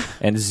men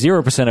and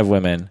 0% of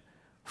women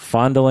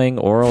fondling,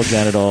 oral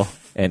genital,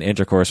 and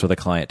intercourse with a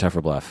client.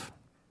 Tougher bluff.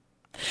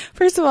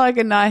 First of all, I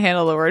could not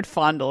handle the word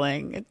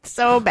fondling. It's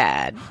so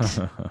bad.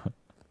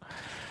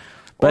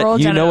 But oral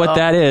genital. Know what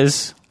that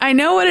is. I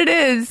know what it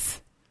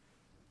is.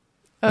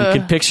 You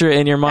can picture it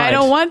in your mind. I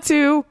don't want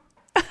to.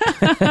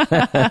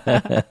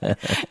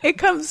 It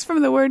comes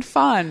from the word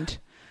fond.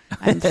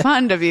 I'm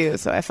fond of you,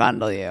 so I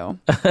fondle you.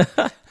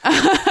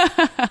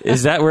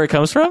 Is that where it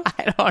comes from?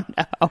 I don't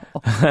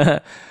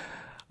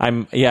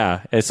know.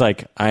 It's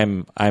like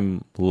I'm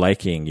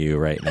liking you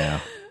right now.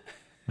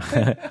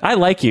 I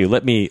like you.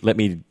 Let me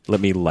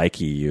like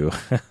you.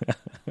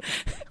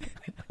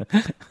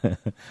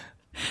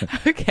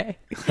 Okay.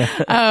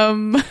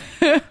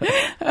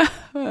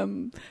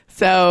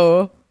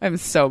 So I'm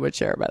so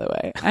mature, by the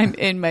way. I'm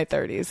in my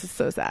 30s. It's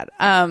so sad.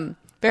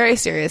 Very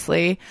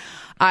seriously,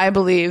 I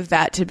believe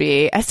that to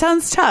be, it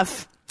sounds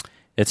tough.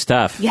 It's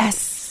tough.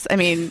 Yes. I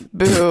mean,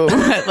 boo.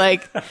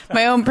 Like,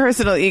 my own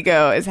personal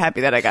ego is happy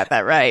that I got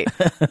that right.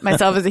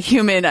 Myself as a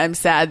human, I'm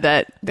sad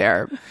that there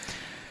are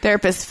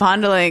Therapist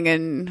fondling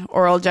and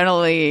oral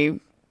genitally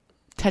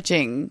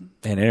touching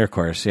And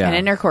intercourse, yeah.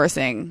 and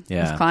intercoursing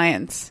Yeah. with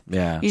clients.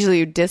 Yeah. Usually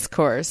you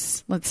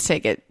discourse. Let's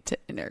take it to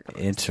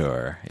intercourse.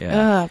 Inter,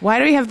 yeah. Why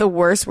do we have the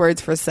worst words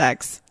for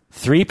sex?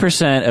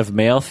 3% of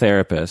male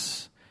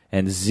therapists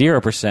and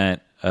 0%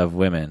 of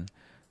women.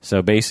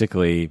 So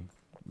basically,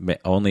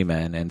 only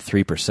men, and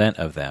 3%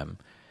 of them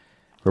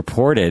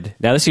reported.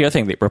 Now, this is the other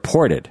thing, they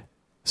reported.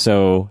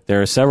 So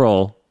there are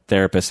several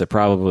therapists that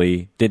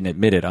probably didn't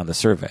admit it on the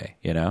survey,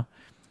 you know?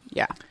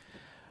 Yeah.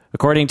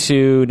 According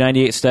to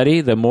 98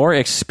 study, the more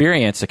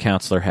experience a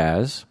counselor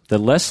has, the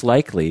less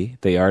likely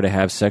they are to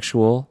have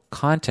sexual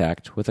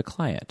contact with a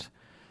client.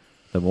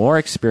 The more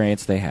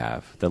experience they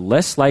have, the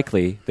less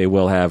likely they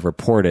will have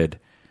reported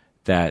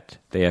that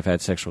they have had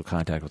sexual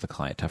contact with a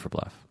client. Tough or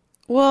bluff?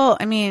 Well,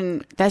 I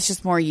mean, that's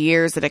just more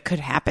years that it could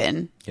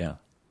happen. Yeah,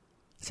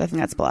 So I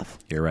think that's bluff.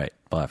 you're right.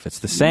 Bluff. It's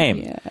the same.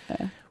 Yeah.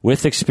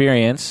 With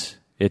experience,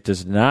 it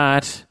does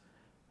not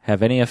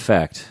have any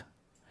effect.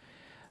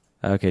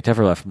 Okay, tough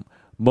or bluff?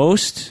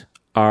 Most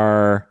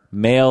are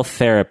male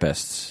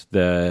therapists,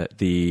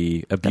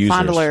 the abusers.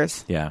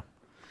 fondlers. Yeah,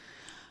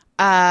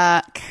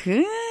 I'm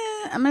going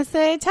to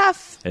say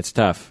tough. it's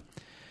tough.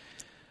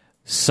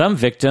 Some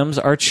victims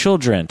are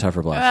children. Tough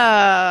or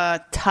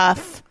bluff?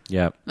 Tough.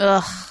 Yep.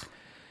 Ugh.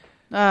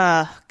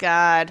 Oh,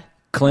 God.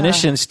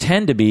 Clinicians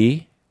tend to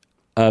be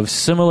of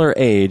similar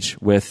age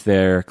with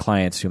their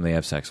clients whom they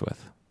have sex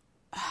with.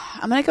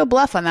 I'm going to go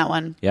bluff on that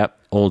one. Yep,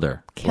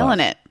 older. Killing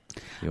Bluff. it.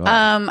 You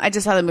are. I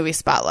just saw the movie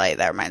Spotlight.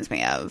 That reminds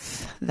me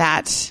of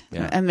that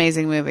Yeah.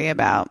 amazing movie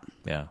about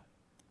Yeah.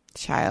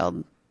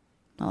 child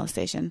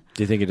molestation.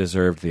 Do you think it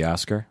deserved the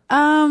Oscar?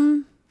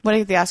 What did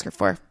you get the Oscar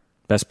for?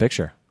 Best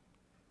Picture.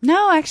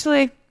 No,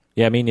 actually.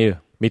 Yeah, me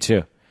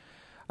too.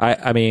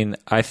 I mean,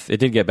 it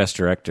did get Best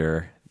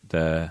Director.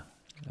 The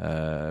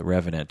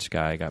Revenant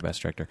guy got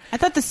Best Director. I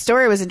thought the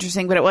story was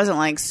interesting, but it wasn't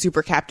like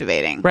super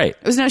captivating. Right.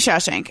 It was no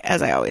Shawshank,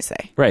 as I always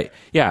say. Right.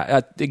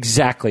 Yeah,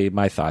 exactly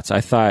my thoughts.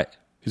 I thought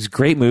it was a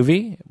great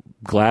movie.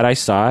 Glad I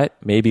saw it.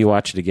 Maybe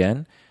watch it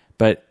again.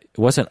 But it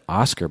wasn't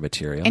Oscar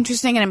material.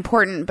 Interesting and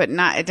important, but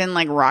not. It didn't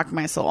like rock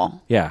my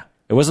soul. Yeah.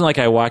 It wasn't like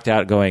I walked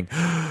out going,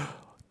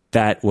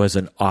 that was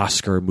an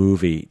Oscar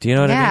movie. Do you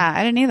know what I mean? Yeah,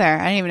 I didn't either.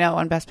 I didn't even know it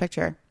won Best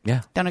Picture.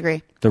 Yeah. Don't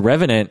agree. The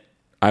Revenant,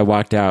 I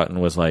walked out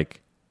and was like,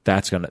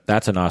 that's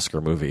an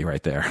Oscar movie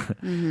right there.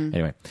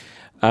 Anyway,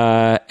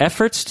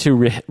 efforts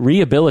to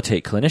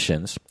rehabilitate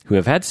clinicians who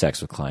have had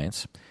sex with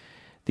clients.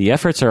 The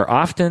efforts are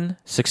often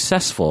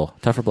successful.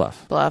 Tough or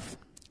bluff? Bluff.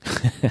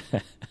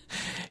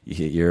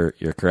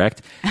 You're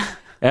correct.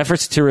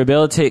 Efforts to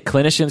rehabilitate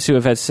clinicians who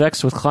have had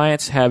sex with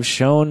clients have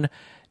shown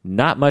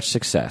not much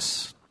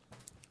success.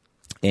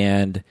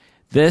 And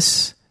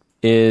this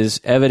is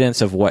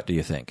evidence of what, do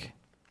you think?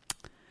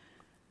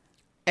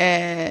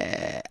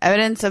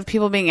 Evidence of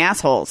people being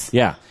assholes.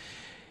 Yeah.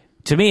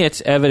 To me,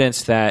 it's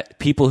evidence that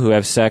people who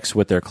have sex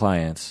with their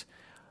clients,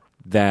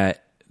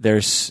 that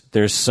there's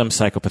some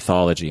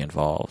psychopathology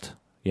involved,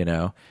 you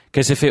know?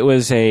 Because if it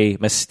was a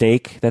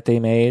mistake that they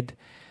made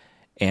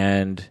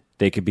and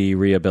they could be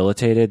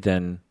rehabilitated,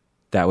 then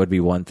that would be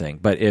one thing.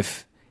 But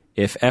if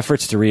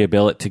efforts to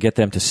rehabilitate, to get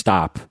them to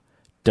stop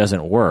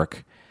doesn't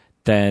work,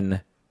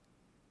 then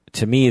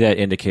to me that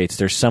indicates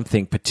there's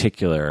something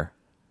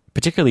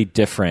particularly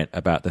different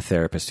about the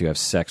therapists who have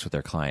sex with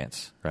their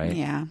clients, right?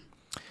 Yeah.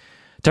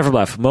 Tough or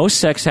bluff? Most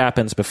sex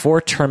happens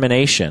before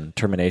termination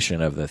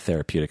of the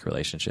therapeutic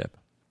relationship.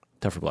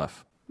 Tough or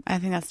bluff? I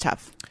think that's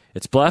tough.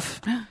 It's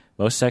bluff.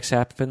 Most sex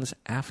happens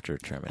after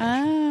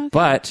termination. Okay.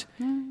 But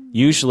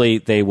usually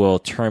they will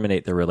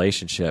terminate the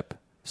relationship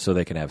so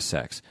they can have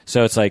sex.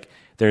 So it's like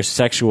there's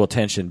sexual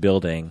tension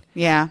building.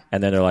 Yeah.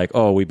 And then they're like,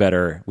 oh, we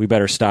better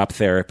stop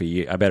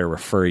therapy. I better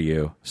refer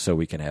you so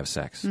we can have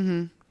sex.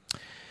 Mm-hmm.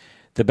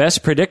 The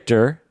best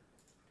predictor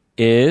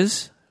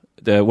is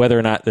whether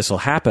or not this will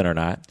happen or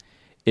not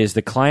is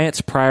the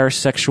client's prior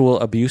sexual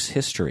abuse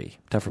history.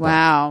 Tough or bluff?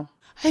 Wow.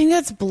 I think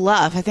that's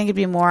bluff. I think it'd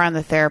be more on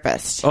the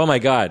therapist. Oh my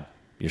God.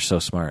 You're so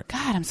smart.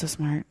 God, I'm so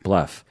smart.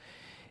 Bluff.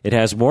 It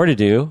has more to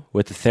do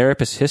with the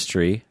therapist's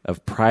history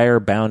of prior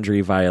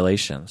boundary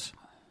violations.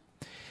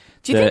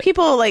 Do you think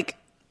people like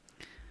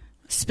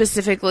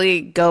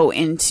specifically go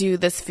into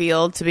this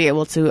field to be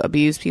able to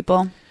abuse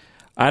people?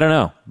 I don't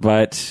know,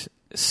 but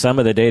some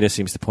of the data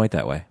seems to point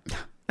that way.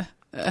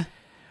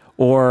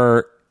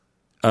 Or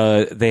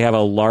they have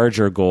a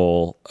larger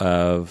goal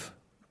of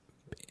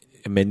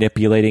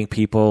manipulating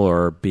people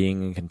or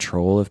being in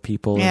control of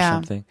people or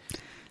something.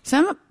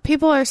 Some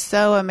people are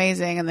so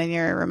amazing, and then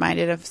you're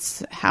reminded of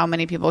how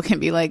many people can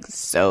be like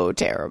so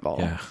terrible.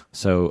 Yeah,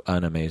 so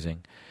unamazing.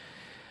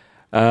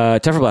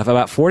 Tough or bluff?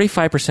 About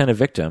 45% of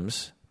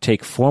victims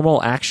take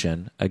formal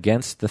action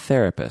against the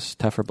therapist.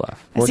 Tough or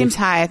bluff? It seems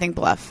high. I think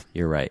bluff.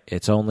 You're right.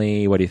 It's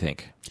only, what do you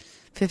think?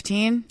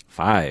 15?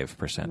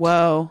 5%.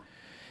 Whoa.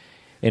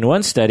 In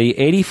one study,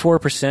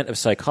 84% of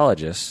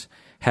psychologists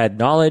had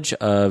knowledge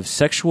of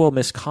sexual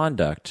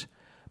misconduct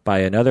by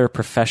another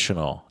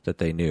professional that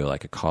they knew,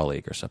 like a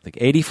colleague or something.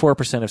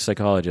 84% of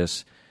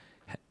psychologists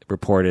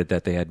reported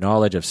that they had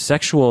knowledge of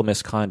sexual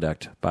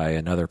misconduct by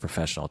another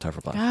professional. Tough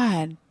or bluff?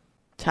 God,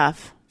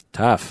 tough.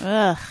 Tough.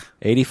 Ugh.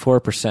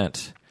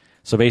 84%.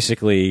 So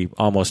basically,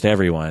 almost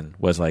everyone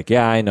was like,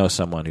 yeah, I know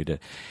someone who did.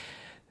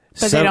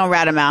 But they don't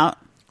rat them out.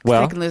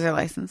 Well, they can lose their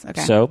license.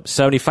 Okay. So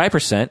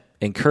 75%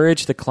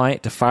 encourage the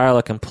client to file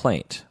a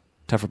complaint.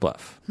 Tough or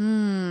bluff?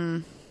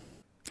 I'm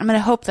going to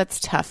hope that's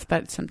tough,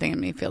 but something in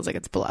me feels like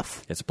it's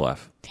bluff. It's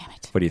bluff. Damn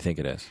it. What do you think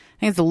it is? I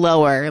think it's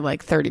lower,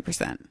 like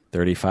 30%.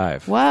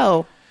 35.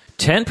 Whoa.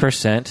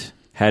 10%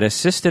 had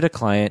assisted a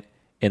client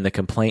in the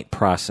complaint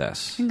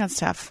process. I think that's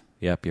tough.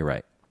 Yep, you're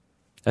right.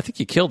 I think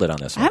you killed it on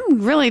this one.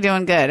 I'm really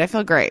doing good. I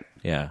feel great.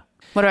 Yeah.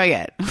 What do I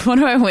get? What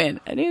do I win?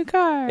 A new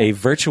car. A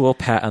virtual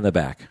pat on the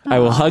back. I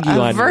will hug you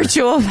on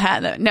virtual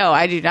pat. No,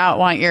 I do not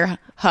want your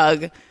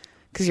hug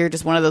because you're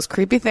just one of those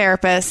creepy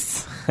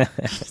therapists.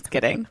 Just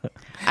kidding.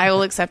 I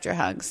will accept your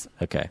hugs.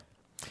 Okay.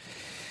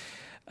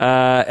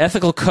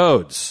 Ethical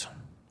codes.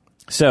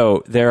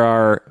 So there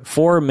are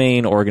 4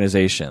 main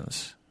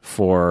organizations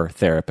for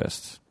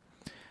therapists,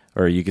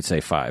 or you could say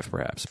 5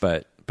 perhaps,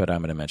 but I'm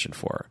going to mention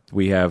 4.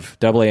 We have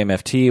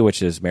AAMFT,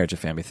 which is Marriage and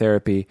Family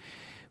Therapy.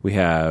 We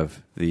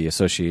have the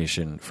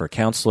Association for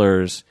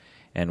Counselors,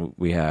 and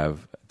we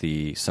have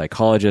the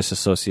Psychologists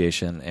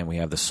Association, and we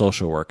have the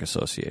Social Work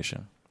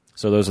Association.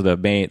 So those are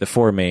the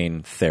 4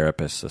 main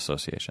therapists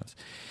associations.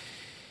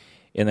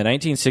 In the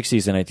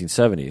 1960s and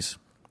 1970s,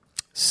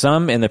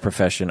 some in the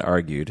profession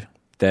argued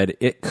that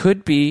it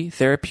could be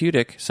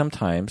therapeutic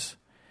sometimes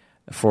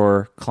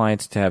for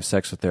clients to have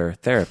sex with their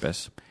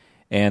therapists,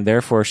 and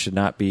therefore should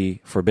not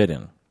be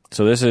forbidden.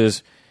 So this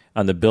is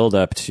on the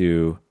build-up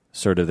to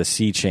sort of the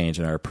sea change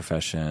in our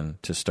profession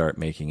to start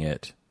making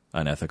it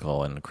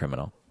unethical and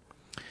criminal.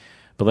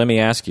 But let me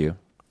ask you,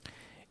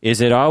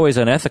 is it always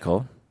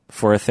unethical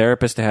for a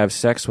therapist to have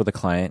sex with a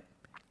client,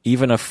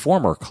 even a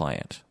former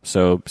client?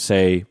 So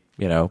say,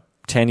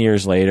 10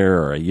 years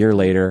later or a year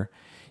later,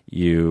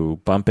 you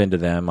bump into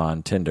them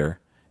on Tinder,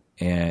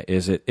 and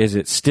is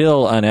it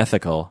still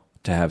unethical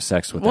to have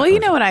sex with them? Well, you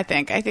know what I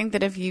think? I think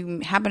that if you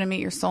happen to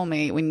meet your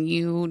soulmate when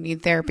you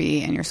need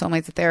therapy and your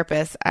soulmate's a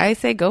therapist, I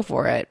say go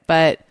for it.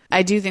 But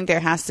I do think there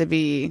has to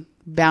be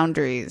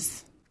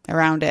boundaries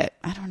around it.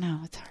 I don't know.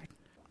 It's hard.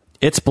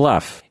 It's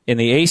bluff. In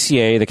the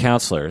ACA, the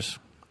counselors,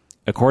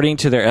 according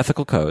to their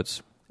ethical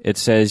codes, it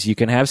says you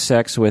can have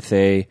sex with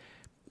a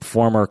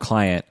former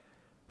client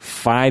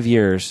 5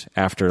 years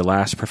after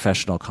last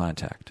professional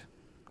contact.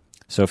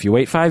 So if you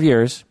wait 5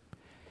 years,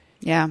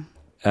 yeah,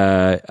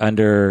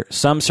 under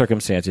some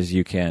circumstances,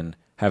 you can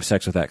have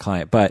sex with that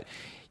client. But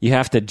you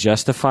have to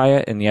justify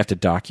it and you have to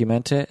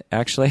document it,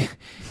 actually.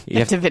 You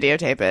have to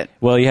videotape it.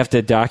 Well, you have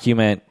to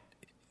document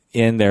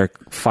in their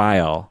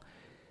file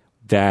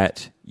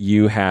that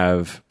you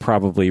have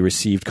probably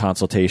received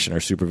consultation or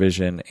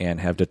supervision and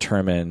have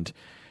determined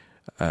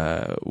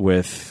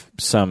with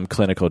some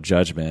clinical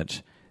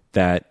judgment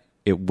that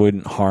it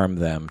wouldn't harm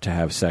them to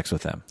have sex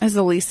with them. It's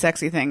the least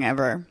sexy thing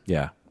ever.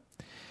 Yeah.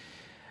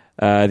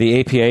 The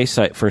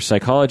APA for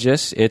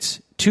psychologists,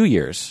 it's 2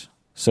 years.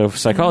 So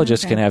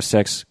psychologists can have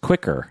sex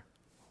quicker.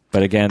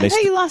 But again, I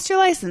thought you lost your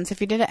license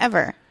if you did it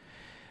ever.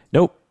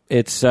 Nope.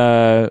 It's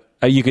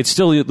you could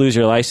still lose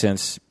your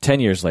license 10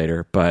 years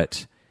later,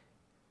 but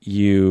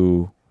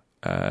you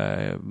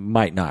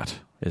might not,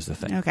 is the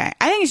thing. Okay.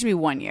 I think it should be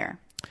 1 year.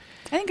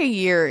 I think a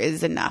year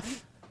is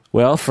enough.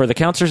 Well, for the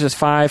counselors, it's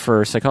 5.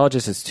 For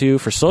psychologists, it's 2.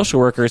 For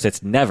social workers,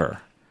 it's never.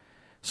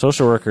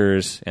 Social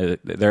workers,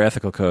 their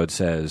ethical code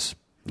says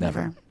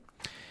never.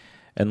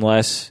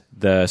 Unless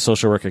the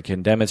social worker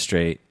can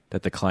demonstrate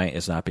that the client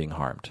is not being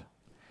harmed.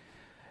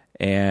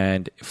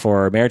 And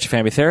for marriage and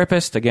family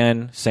therapist,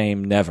 again,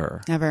 same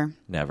never.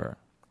 Never.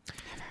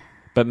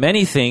 But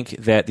many think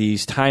that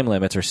these time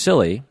limits are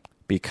silly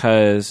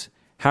because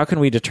how can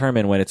we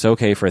determine when it's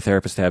okay for a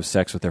therapist to have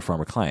sex with their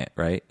former client,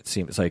 right? It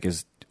seems like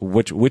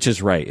which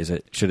is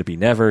right? Should it be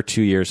never,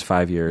 2 years,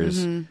 5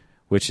 years?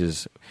 Which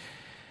is...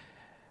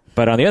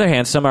 But on the other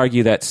hand, some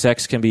argue that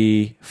sex can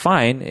be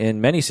fine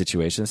in many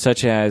situations,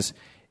 such as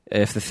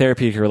if the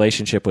therapeutic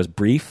relationship was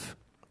brief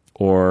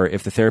or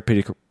if the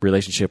therapeutic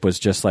relationship was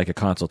just like a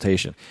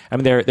consultation. I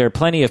mean, there are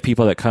plenty of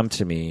people that come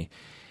to me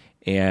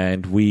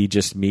and we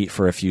just meet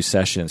for a few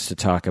sessions to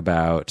talk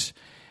about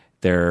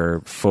their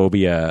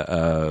phobia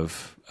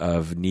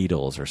of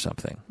needles or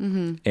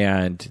something.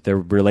 And the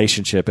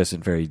relationship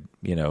isn't very,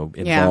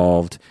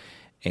 involved.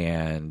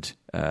 And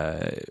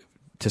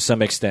to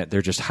some extent,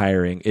 they're just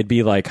hiring. It'd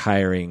be like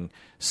hiring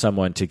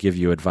someone to give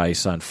you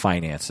advice on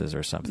finances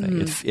or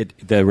something.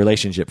 The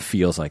relationship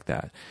feels like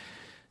that.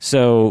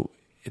 So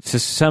to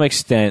some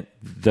extent,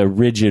 the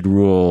rigid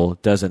rule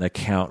doesn't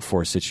account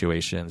for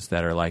situations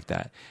that are like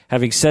that.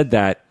 Having said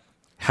that,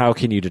 how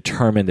can you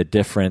determine the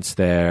difference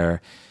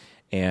there?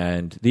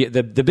 And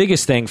the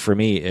biggest thing for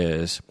me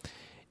is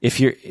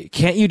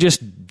can't you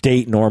just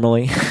date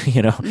normally?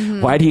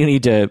 Why do you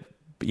need to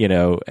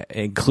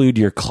include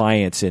your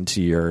clients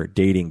into your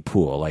dating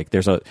pool? Like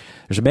there's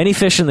many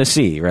fish in the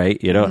sea,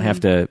 right? You don't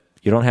have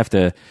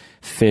to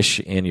fish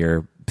in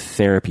your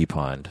therapy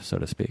pond, so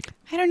to speak.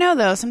 I don't know,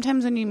 though.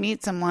 Sometimes when you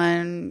meet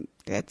someone,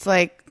 it's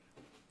like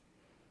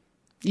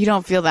you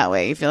don't feel that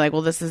way. You feel like,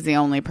 well, this is the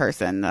only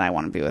person that I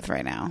want to be with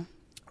right now.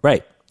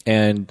 Right.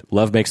 And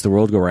love makes the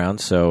world go round,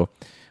 so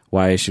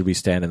why should we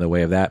stand in the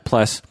way of that?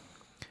 Plus,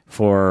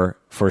 for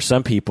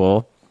some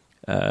people,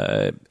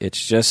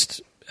 it's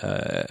just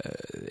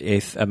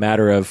a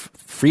matter of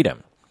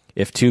freedom.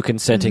 If two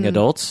consenting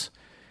adults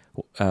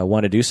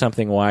want to do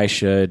something, why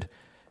should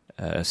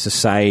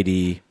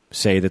society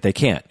say that they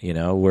can't? You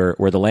know,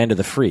 we're the land of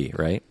the free,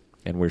 right?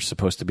 And we're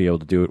supposed to be able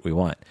to do what we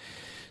want.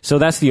 So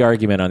that's the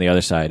argument on the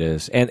other side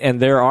is, and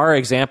there are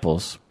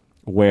examples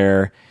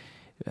where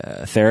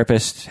a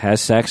therapist has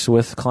sex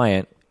with a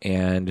client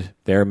and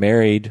they're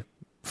married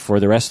for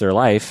the rest of their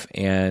life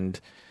and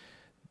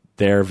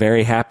they're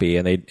very happy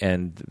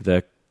and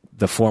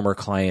the former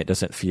client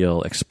doesn't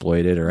feel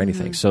exploited or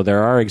anything. So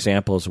there are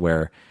examples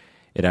where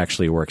it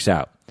actually works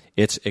out.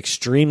 It's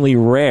extremely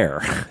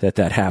rare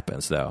that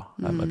happens, though.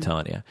 I'm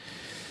telling you.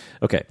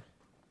 Okay.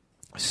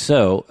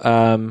 So,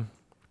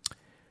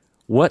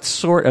 what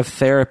sort of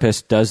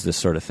therapist does this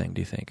sort of thing,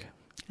 do you think?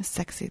 A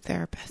sexy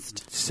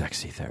therapist.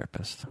 Sexy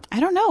therapist.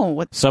 I don't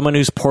know. Someone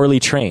who's poorly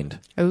trained.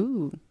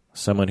 Ooh.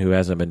 Someone who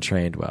hasn't been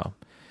trained well.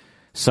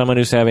 Someone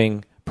who's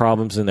having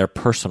problems in their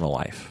personal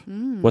life.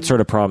 What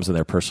sort of problems in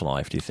their personal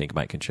life do you think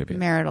might contribute?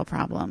 Marital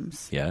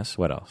problems. Yes.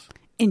 What else?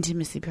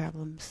 Intimacy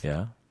problems.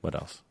 Yeah. What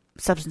else?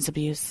 Substance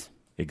abuse.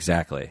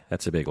 Exactly.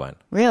 That's a big one.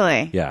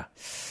 Really? Yeah.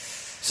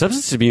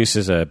 Substance abuse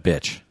is a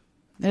bitch.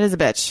 It is a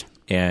bitch.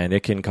 And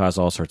it can cause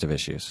all sorts of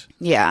issues.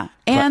 Yeah.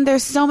 And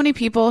there's so many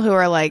people who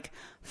are like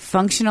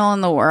functional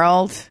in the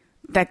world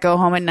that go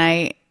home at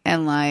night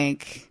and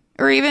like,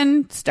 or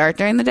even start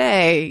during the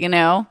day, you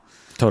know?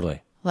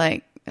 Totally.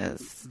 Like,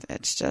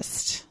 it's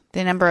just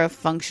the number of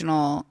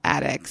functional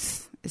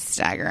addicts is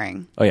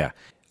staggering. Oh, yeah.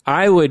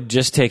 I would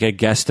just take a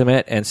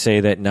guesstimate and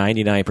say that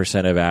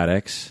 99% of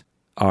addicts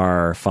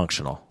are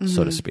functional,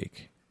 so to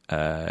speak.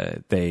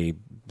 They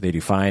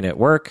do fine at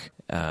work.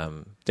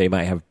 They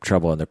might have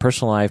trouble in their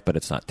personal life, but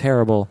it's not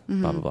terrible,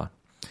 blah, blah, blah.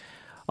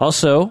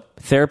 Also,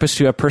 therapists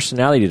who have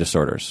personality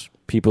disorders,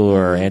 people who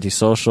are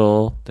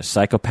antisocial, they're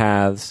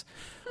psychopaths,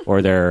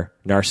 or they're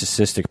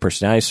narcissistic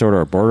personality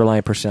disorder or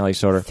borderline personality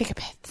disorder.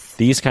 Psychopaths.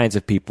 These kinds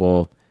of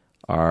people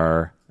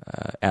are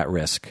at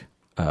risk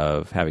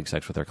of having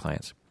sex with their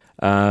clients.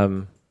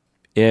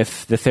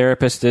 If the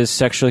therapist is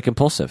sexually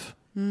compulsive,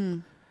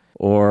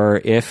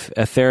 or if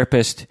a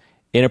therapist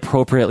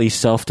inappropriately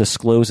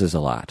self-discloses a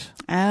lot.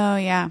 Oh,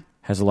 yeah.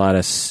 Has a lot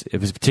of, it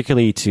was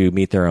particularly to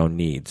meet their own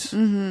needs.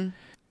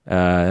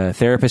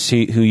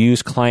 Therapists who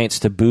use clients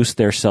to boost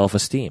their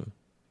self-esteem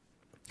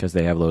because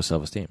they have low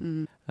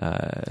self-esteem.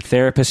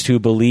 Therapists who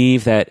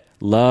believe that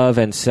love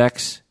and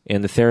sex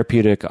in the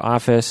therapeutic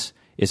office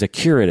is a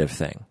curative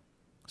thing.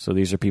 So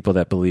these are people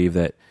that believe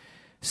that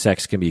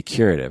sex can be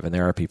curative, and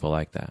there are people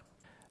like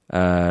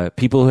that.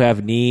 People who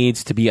have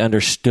needs to be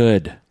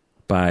understood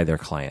by their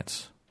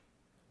clients.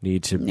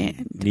 Need to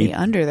be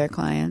under their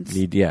clients.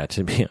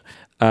 To be.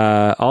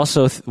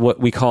 Also, what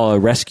we call a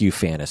rescue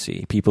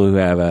fantasy. People who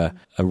have a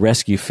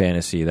rescue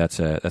fantasy, that's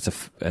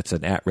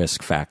an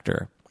at-risk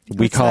factor.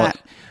 We What's call that?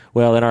 it,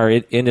 well, in our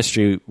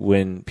industry,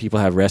 when people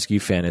have rescue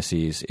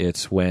fantasies,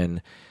 it's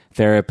when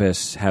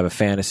therapists have a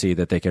fantasy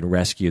that they can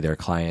rescue their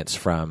clients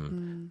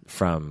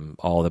from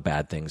all the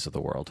bad things of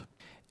the world.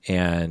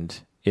 And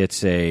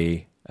it's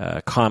a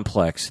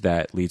complex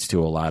that leads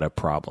to a lot of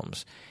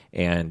problems.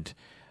 And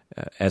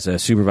as a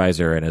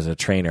supervisor and as a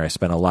trainer, I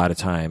spent a lot of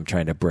time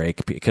trying to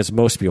break, because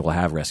most people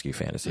have rescue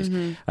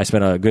fantasies. I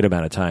spent a good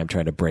amount of time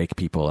trying to break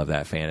people of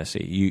that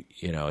fantasy.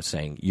 You know,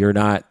 saying you're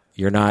not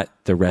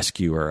the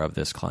rescuer of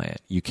this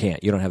client. You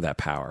don't have that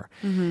power.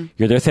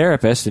 You're their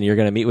therapist and you're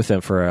going to meet with them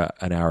for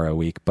an hour a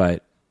week,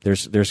 but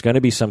there's going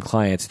to be some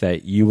clients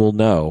that you will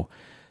know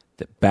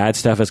that bad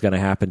stuff is going to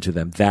happen to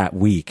them that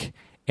week,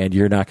 and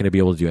you're not going to be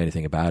able to do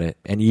anything about it.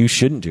 And you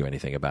shouldn't do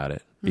anything about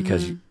it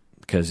because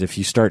if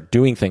you start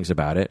doing things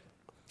about it,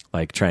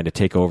 like trying to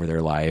take over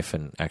their life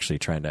and actually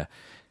trying to,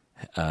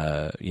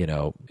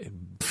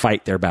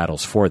 fight their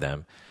battles for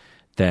them,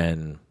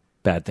 then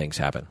bad things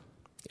happen,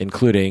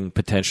 including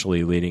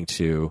potentially leading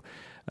to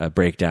a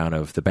breakdown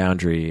of the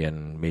boundary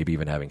and maybe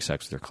even having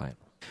sex with their client.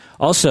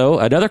 Also,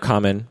 another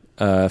common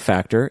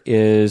factor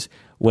is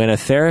when a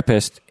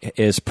therapist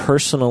is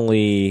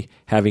personally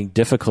having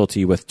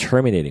difficulty with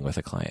terminating with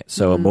a client.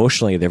 So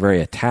emotionally, they're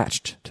very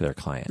attached to their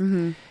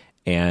client.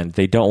 And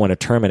they don't want to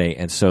terminate,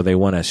 and so they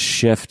want to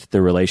shift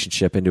the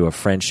relationship into a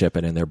friendship,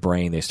 and in their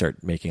brain they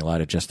start making a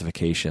lot of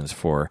justifications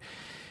for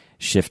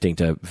shifting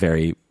to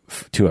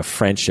a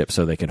friendship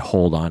so they can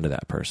hold on to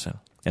that person,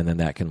 and then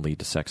that can lead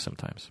to sex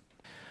sometimes.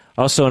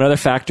 Also, another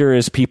factor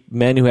is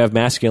men who have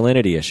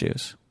masculinity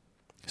issues.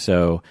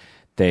 So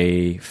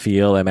they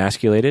feel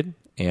emasculated,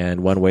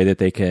 and one way that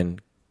they can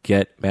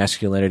get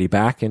masculinity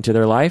back into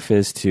their life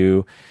is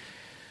to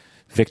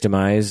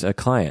victimize a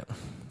client,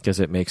 because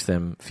it makes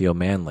them feel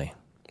manly.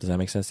 Does that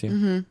make sense to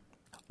you?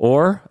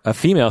 Or a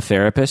female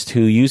therapist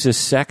who uses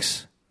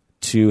sex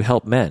to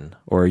help men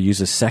or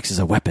uses sex as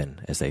a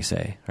weapon, as they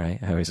say, right?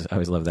 I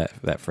always love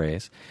that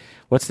phrase.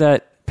 What's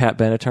that Pat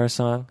Benatar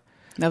song?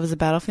 Love is a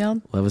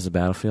battlefield? Love is a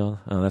battlefield?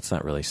 Oh, that's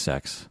not really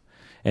sex.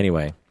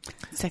 Anyway.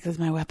 Sex is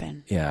my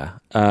weapon. Yeah.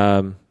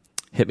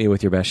 Hit me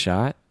with your best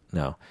shot?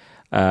 No.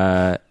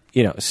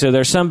 So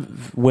there's some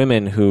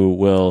women who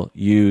will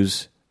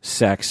use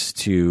sex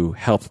to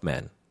help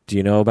men. Do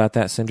you know about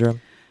that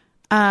syndrome?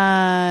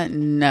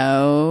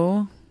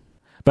 No.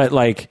 But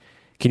like,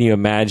 can you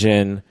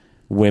imagine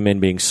women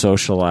being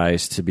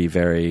socialized to be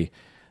very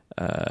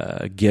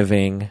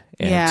giving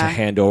and to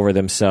hand over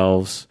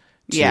themselves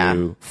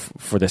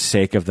for the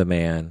sake of the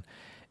man?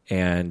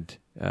 And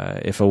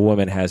if a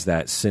woman has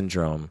that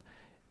syndrome,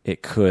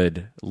 it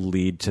could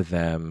lead to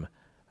them,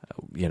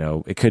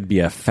 it could be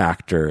a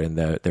factor in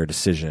their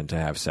decision to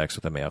have sex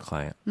with a male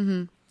client.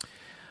 Mm-hmm.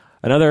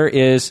 Another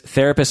is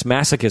therapist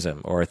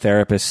masochism or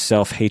therapist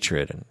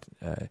self-hatred.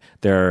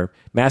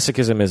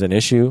 Masochism is an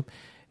issue.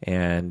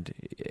 And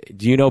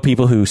do you know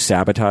people who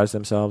sabotage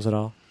themselves at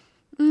all?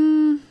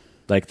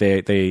 Like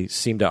they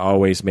seem to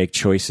always make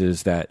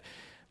choices that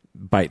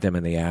bite them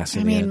in the ass.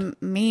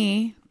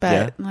 Me,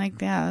 but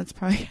that's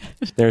probably.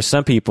 There's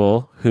some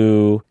people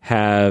who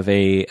have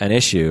an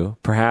issue,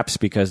 perhaps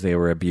because they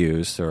were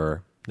abused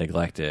or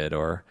neglected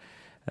or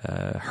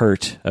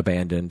hurt,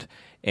 abandoned,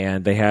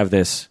 and they have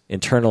this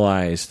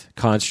internalized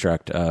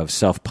construct of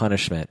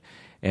self-punishment.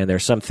 And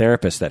there's some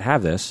therapists that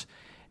have this,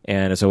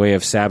 and as a way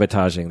of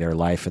sabotaging their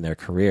life and their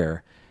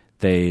career,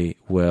 they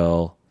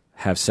will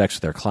have sex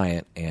with their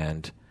client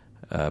and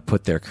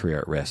put their career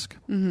at risk.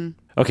 Mm-hmm.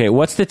 Okay,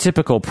 what's the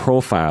typical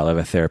profile of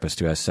a therapist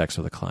who has sex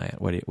with a client?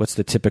 What's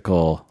the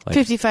typical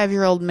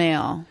 55-year-old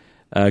male?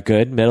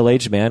 Good.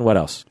 Middle-aged man. What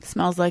else?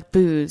 Smells like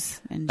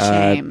booze and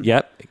shame.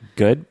 Yep.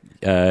 Good.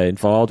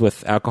 Involved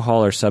with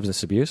alcohol or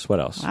substance abuse. What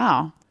else?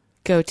 Wow.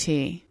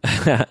 Goatee.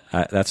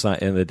 That's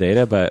not in the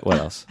data, but what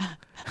else?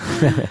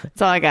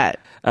 That's all I got.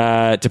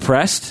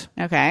 Depressed.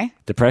 Okay.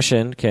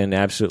 Depression can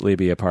absolutely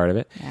be a part of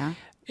it. Yeah.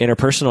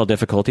 Interpersonal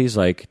difficulties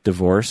like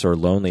divorce or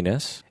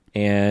loneliness.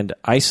 And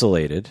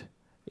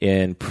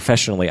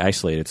professionally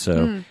isolated,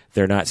 so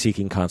they're not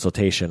seeking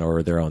consultation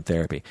or their own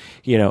therapy.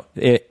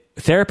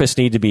 Therapists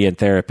need to be in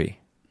therapy,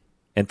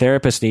 and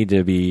therapists need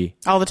to be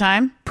all the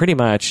time, pretty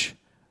much,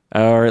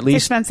 or at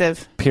least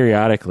expensive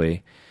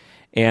periodically.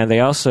 And they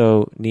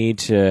also need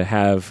to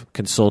have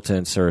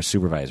consultants or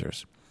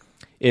supervisors.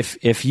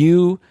 If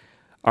you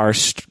are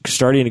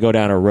starting to go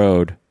down a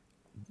road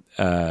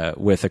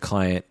with a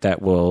client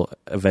that will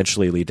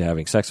eventually lead to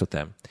having sex with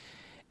them,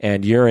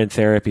 and you're in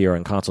therapy or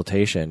in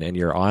consultation and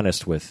you're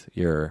honest with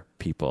your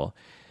people,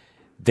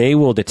 they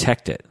will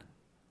detect it.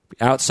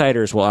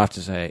 Outsiders will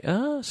often say,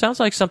 "Oh, sounds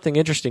like something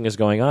interesting is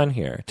going on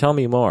here. Tell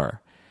me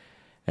more."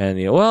 And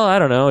well, I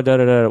don't know. Da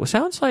da da.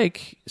 Sounds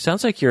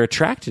like you're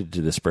attracted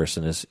to this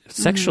person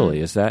sexually.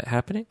 Mm-hmm. Is that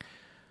happening?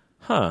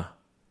 Huh?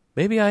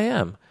 Maybe I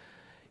am.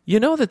 You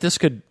know that this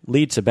could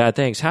lead to bad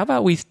things. How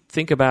about we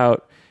think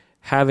about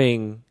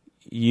having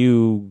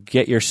you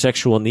get your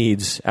sexual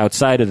needs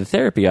outside of the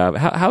therapy?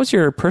 How's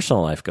your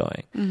personal life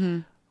going? Mm-hmm.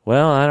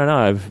 Well, I don't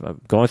know.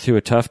 I'm going through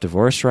a tough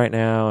divorce right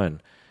now,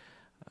 and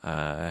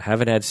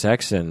haven't had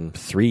sex in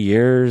 3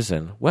 years.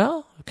 And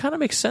well, it kind of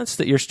makes sense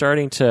that you're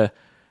starting to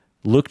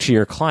look to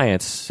your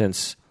clients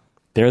since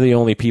they're the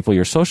only people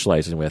you're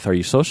socializing with. Are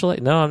you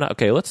socializing? No, I'm not.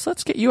 Okay, let's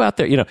get you out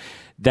there.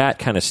 That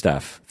kind of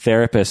stuff.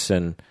 Therapists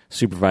and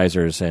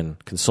supervisors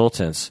and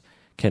consultants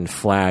can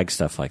flag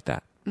stuff like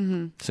that.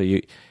 Mm-hmm. So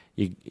you,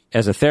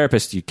 as a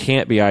therapist, you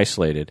can't be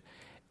isolated.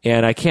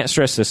 And I can't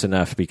stress this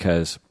enough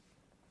because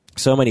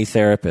so many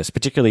therapists,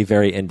 particularly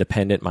very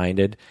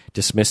independent-minded,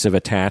 dismissive,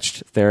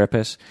 attached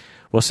therapists,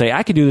 will say,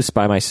 I can do this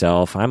by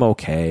myself. I'm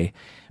okay.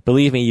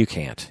 Believe me, you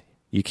can't.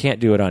 You can't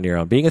do it on your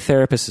own. Being a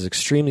therapist is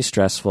extremely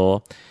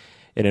stressful.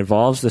 It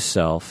involves the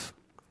self.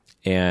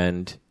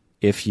 And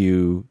if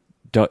you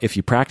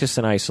practice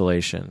in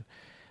isolation,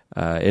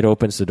 it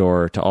opens the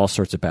door to all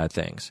sorts of bad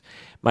things.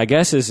 My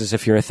guess is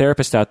if you're a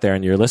therapist out there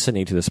and you're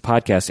listening to this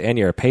podcast and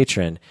you're a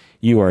patron,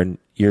 you're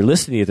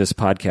listening to this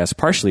podcast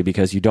partially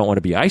because you don't want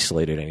to be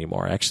isolated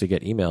anymore. I actually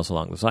get emails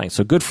along those lines.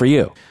 So good for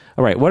you.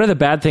 All right. What are the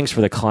bad things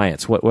for the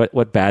clients?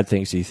 What bad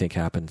things do you think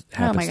happens to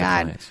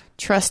clients?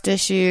 Trust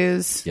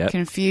issues, Yep.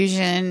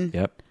 Confusion.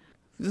 Yep.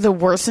 The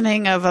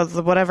worsening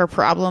of whatever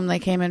problem they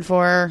came in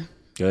for.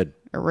 Good.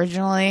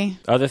 Originally.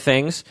 Other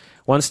things.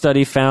 One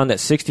study found that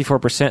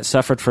 64%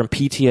 suffered from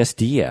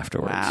PTSD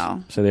afterwards.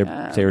 Wow. So they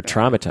were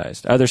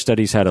traumatized. Other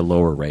studies had a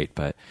lower rate,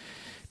 but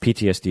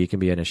PTSD can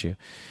be an issue.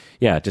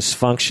 Yeah,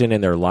 dysfunction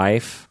in their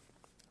life,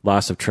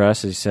 loss of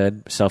trust, as you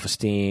said,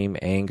 self-esteem,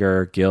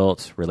 anger,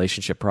 guilt,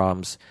 relationship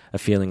problems, a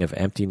feeling of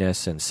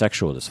emptiness, and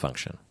sexual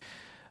dysfunction.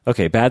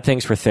 Okay, bad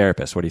things for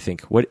therapists. What do you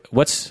think? What?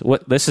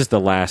 This is the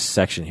last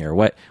section here.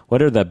 What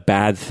are the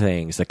bad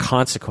things, the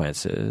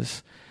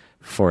consequences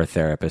for a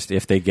therapist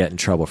if they get in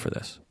trouble for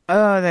this?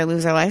 Oh, they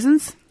lose their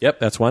license? Yep,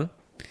 that's one.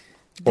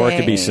 Or it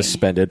could be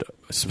suspended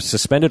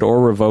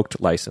or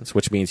revoked license,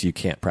 which means you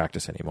can't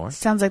practice anymore.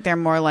 Sounds like they're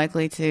more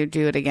likely to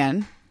do it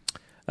again.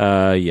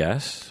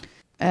 Yes.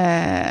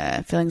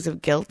 Feelings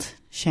of guilt,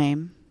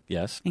 shame,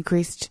 Yes.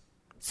 increased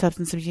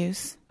substance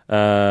abuse.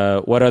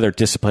 What other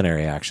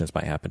disciplinary actions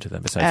might happen to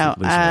them besides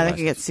losing their They license?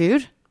 could get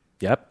sued.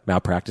 Yep.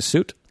 Malpractice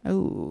suit.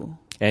 Oh,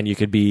 And you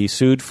could be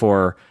sued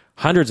for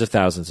hundreds of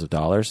thousands of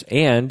dollars.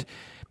 And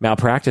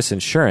malpractice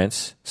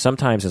insurance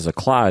sometimes has a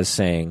clause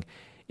saying,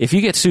 if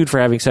you get sued for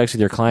having sex with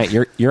your client,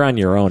 you're on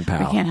your own, pal.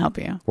 we can't help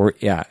you.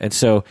 And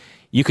so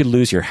you could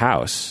lose your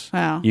house.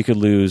 Wow. You could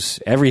lose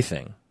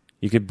everything.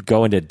 You could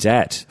go into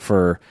debt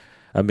for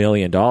 $1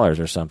 million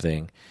or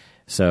something.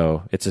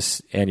 So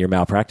and your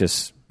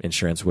malpractice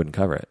insurance wouldn't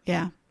cover it.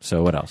 Yeah.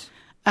 So what else?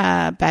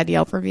 Bad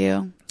Yelp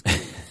review.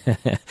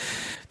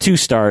 2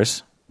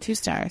 stars. 2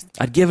 stars.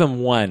 I'd give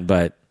him 1,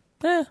 but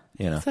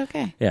It's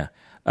okay. yeah.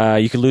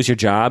 You could lose your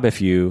job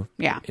if you're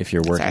working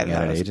Sorry, at an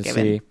that was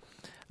agency.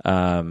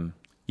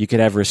 You could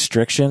have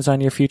restrictions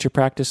on your future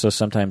practice. So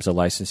sometimes the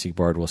licensing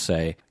board will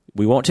say,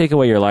 we won't take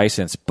away your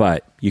license,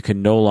 but you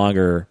can no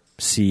longer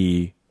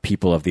see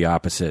people of the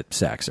opposite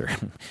sex, or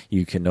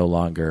you can no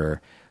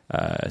longer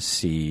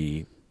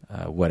see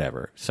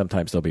whatever.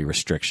 Sometimes there'll be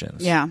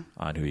restrictions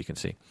on who you can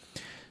see.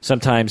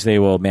 Sometimes they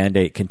will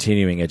mandate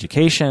continuing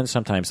education.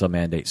 Sometimes they'll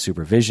mandate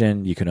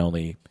supervision. You can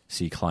only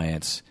see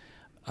clients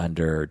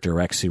under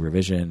direct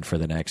supervision for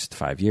the next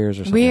 5 years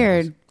or something.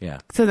 Weird. Yeah.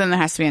 So then there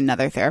has to be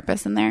another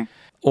therapist in there?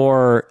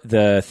 Or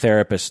the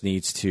therapist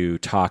needs to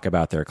talk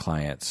about their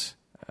clients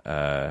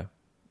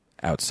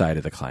outside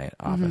of the client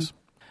office.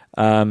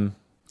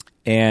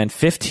 And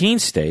 15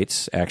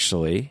 states,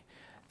 actually,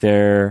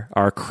 there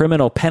are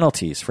criminal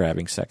penalties for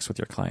having sex with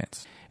your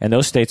clients. And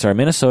those states are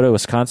Minnesota,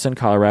 Wisconsin,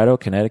 Colorado,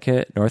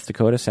 Connecticut, North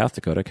Dakota, South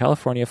Dakota,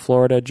 California,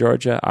 Florida,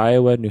 Georgia,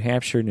 Iowa, New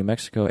Hampshire, New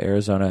Mexico,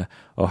 Arizona,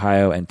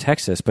 Ohio, and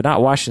Texas, but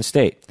not Washington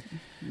State.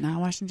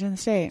 Not Washington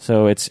State.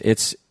 So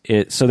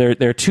so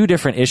there are 2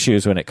 different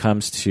issues when it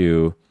comes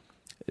to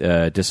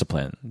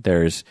discipline.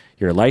 There's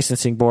your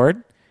licensing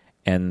board,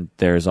 and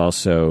there's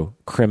also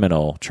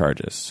criminal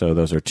charges. So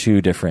those are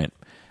 2 different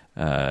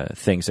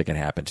things that can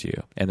happen to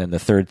you. And then the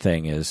third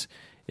thing is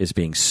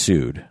being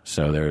sued.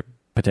 So there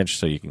potentially,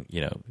 so you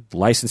can,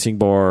 licensing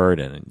board,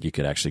 and you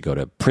could actually go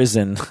to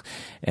prison,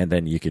 and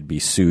then you could be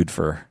sued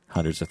for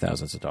hundreds of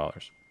thousands of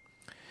dollars.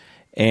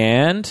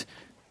 And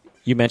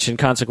you mentioned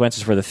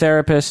consequences for the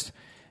therapist,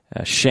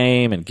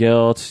 shame and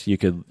guilt.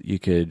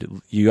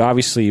 You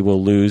obviously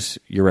will lose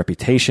your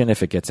reputation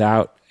if it gets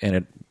out, and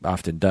it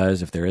often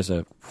does if there is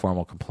a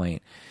formal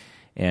complaint.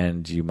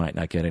 And you might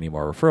not get any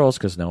more referrals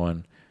because no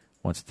one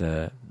wants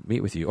to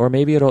meet with you. Or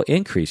maybe it'll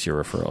increase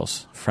your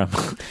referrals from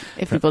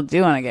if people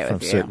do want to get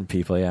with you. From certain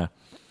people, yeah.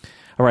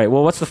 All right,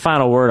 well, what's the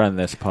final word on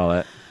this,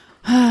 Paulette?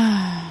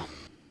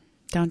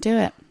 Don't do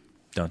it.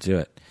 Don't do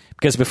it.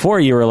 Because before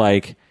you were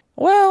like,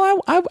 well,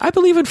 I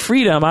believe in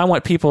freedom. I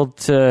want people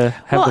to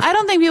have I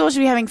don't think people should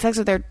be having sex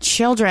with their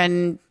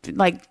children,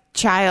 like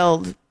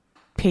child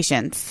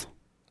patients.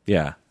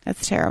 Yeah.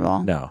 That's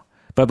terrible. No.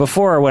 But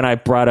before, when I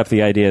brought up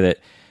the idea that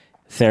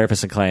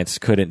therapists and clients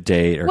couldn't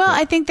date.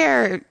 I think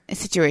there are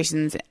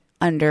situations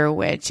under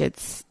which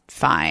it's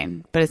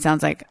fine, but it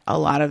sounds like a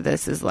lot of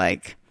this is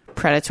like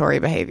predatory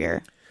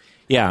behavior.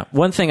 Yeah.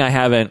 One thing I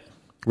haven't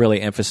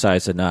really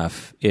emphasized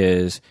enough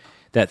is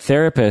that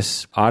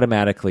therapists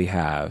automatically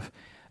have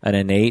an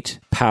innate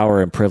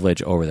power and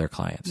privilege over their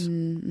clients.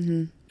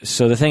 Mm-hmm.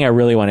 So the thing I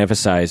really want to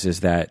emphasize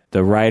is that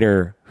the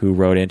writer who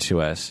wrote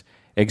into us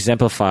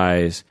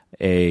exemplifies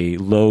a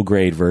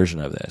low-grade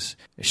version of this.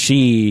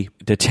 She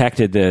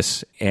detected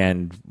this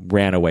and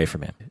ran away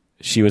from him.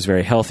 She was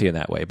very healthy in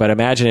that way. But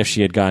imagine if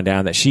she had gone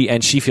down that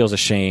she feels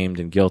ashamed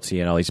and guilty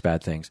and all these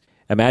bad things.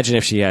 Imagine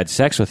if she had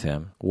sex with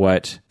him,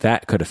 what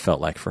that could have felt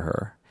like for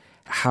her.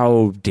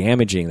 How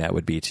damaging that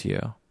would be to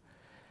you.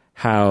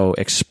 How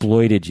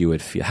exploited you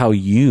would feel. How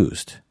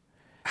used.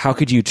 How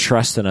could you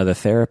trust another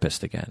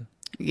therapist again?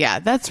 Yeah,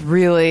 that's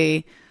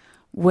really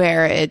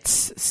where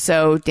it's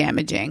so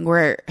damaging.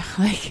 Where,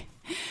 like,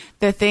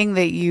 the thing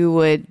that you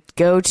would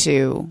go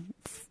to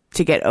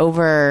get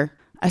over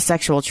a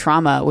sexual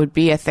trauma would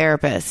be a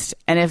therapist.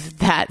 And if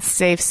that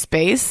safe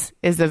space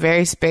is the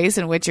very space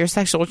in which your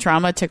sexual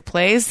trauma took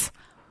place,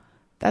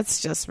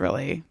 that's just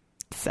really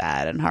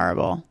sad and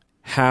horrible.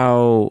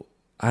 How,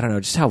 I don't know,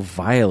 just how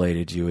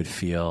violated you would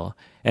feel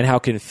and how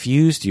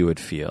confused you would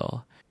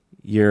feel.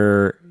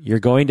 You're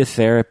going to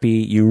therapy.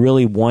 You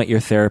really want your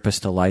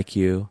therapist to like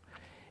you.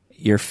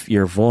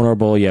 You're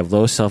vulnerable. You have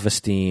low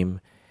self-esteem.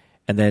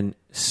 And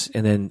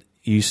then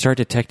you start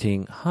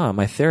detecting,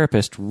 my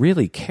therapist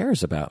really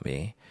cares about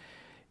me.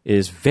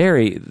 This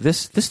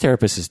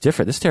therapist is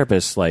different. This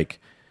therapist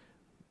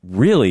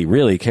really,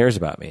 really cares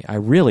about me. I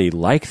really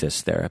like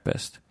this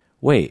therapist.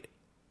 Wait,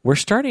 I'm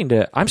starting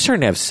to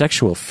have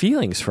sexual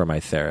feelings for my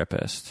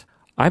therapist.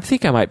 I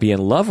think I might be in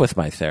love with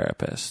my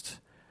therapist.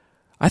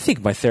 I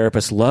think my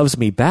therapist loves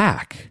me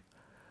back.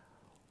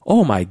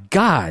 Oh my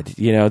God,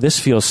 this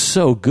feels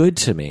so good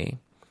to me.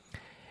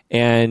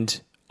 And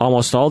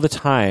almost all the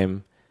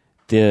time,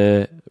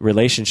 the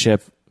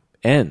relationship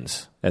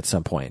ends at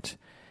some point.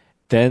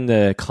 Then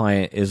the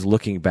client is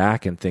looking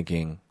back and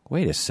thinking,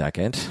 wait a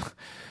second,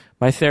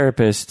 my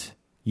therapist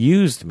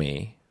used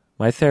me.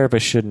 My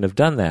therapist shouldn't have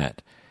done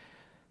that.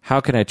 How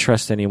can I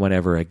trust anyone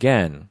ever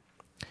again?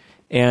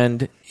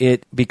 And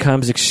it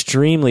becomes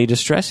extremely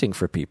distressing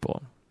for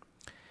people.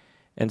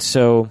 And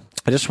so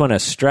I just want to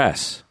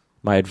stress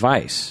my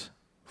advice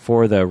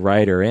for the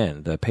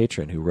the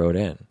patron who wrote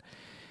in,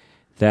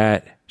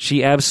 that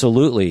she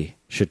absolutely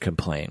should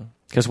complain.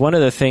 Because one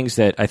of the things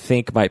that I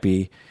think might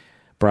be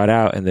brought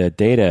out in the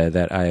data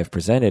that I have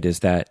presented is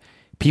that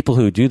people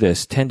who do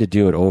this tend to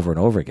do it over and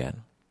over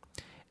again.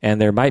 And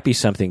there might be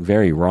something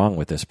very wrong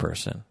with this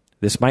person.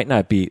 This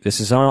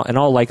is in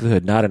all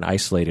likelihood not an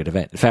isolated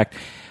event. In fact,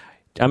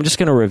 I'm just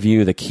going to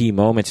review the key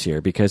moments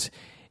here because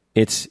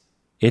it's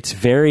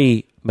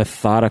very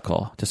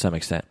methodical to some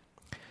extent.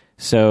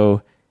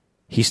 So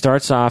he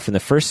starts off in the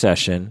first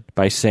session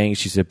by saying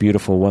she's a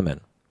beautiful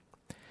woman.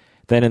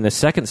 Then in the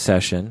second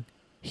session,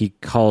 he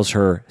calls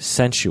her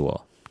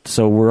sensual.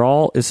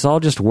 So it's all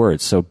just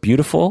words. So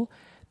beautiful,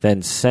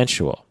 then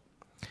sensual.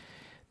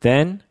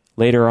 Then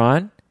later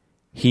on,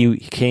 he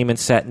came and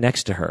sat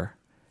next to her.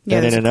 Yeah,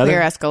 there's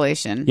clear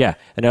escalation. Yeah.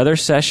 Another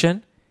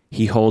session,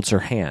 he holds her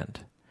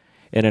hand.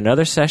 In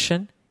another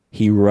session,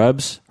 he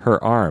rubs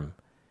her arm.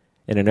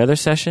 In another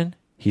session,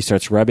 he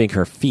starts rubbing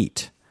her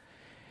feet.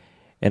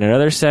 In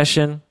another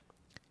session,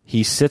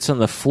 he sits on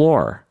the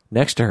floor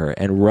next to her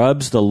and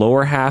rubs the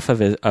lower half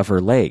of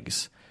her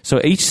legs.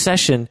 So each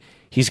session,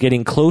 he's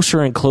getting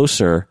closer and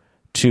closer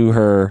to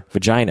her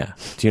vagina.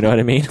 Do you know what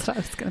I mean? That's what I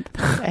was going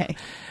to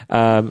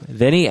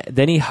say.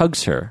 Then he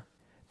hugs her.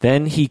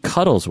 Then he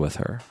cuddles with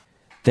her.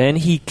 Then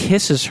he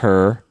kisses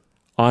her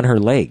on her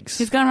legs.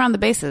 He's going around the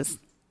bases.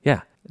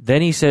 Yeah.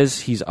 Then he says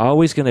he's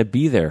always going to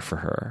be there for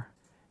her.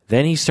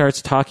 Then he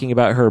starts talking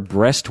about her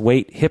breast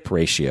weight hip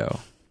ratio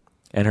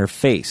and her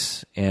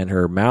face and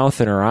her mouth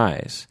and her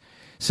eyes.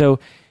 So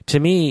to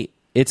me,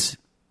 if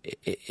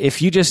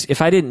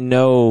I didn't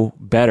know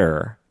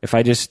better, if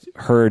I just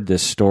heard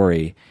this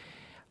story,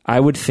 I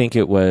would think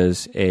it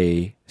was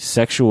a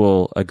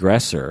sexual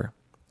aggressor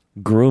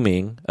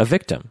grooming a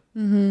victim.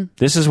 Mm-hmm.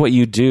 This is what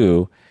you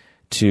do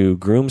to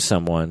groom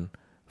someone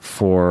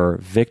to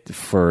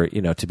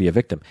be a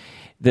victim.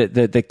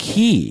 The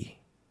key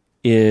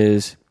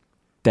is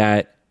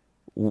that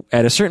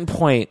at a certain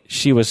point,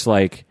 she was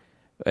like,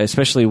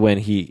 especially when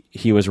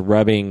he was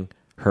rubbing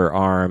her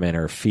arm and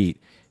her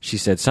feet, she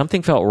said,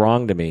 something felt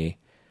wrong to me,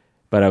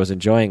 but I was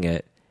enjoying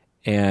it,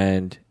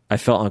 and I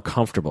felt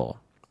uncomfortable.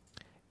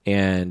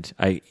 And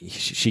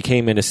she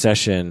came into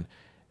session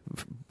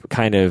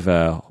kind of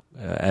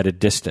at a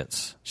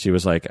distance. She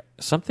was like,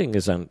 something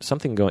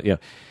going.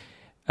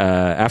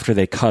 After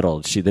they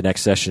cuddled, the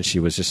next session she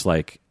was just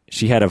like,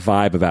 she had a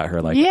vibe about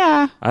her, like,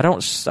 yeah, I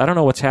don't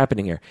know what's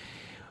happening here.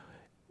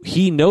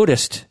 He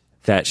noticed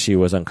that she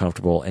was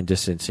uncomfortable and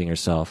distancing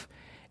herself,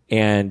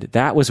 and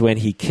that was when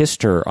he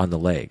kissed her on the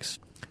legs.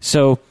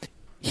 So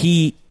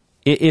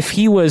if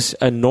he was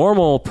a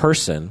normal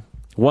person,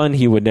 one,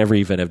 he would never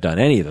even have done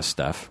any of this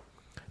stuff.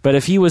 But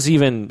if he was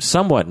even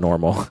somewhat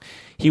normal,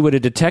 he would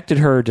have detected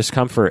her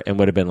discomfort and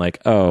would have been like,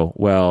 oh,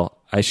 well,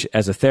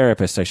 as a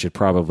therapist, I should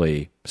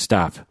probably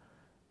stop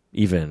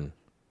even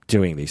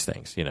doing these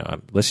things.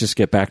 Let's just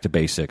get back to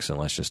basics and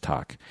let's just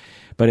talk.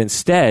 But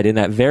instead, in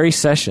that very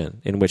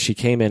session in which he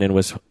came in and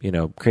was,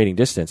 creating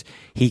distance,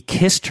 he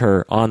kissed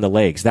her on the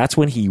legs. That's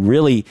when he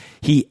really,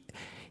 he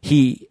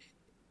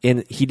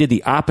did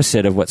the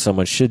opposite of what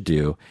someone should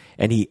do,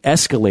 and he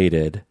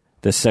escalated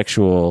the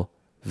sexual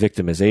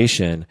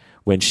victimization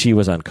when she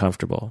was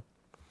uncomfortable.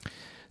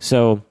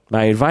 So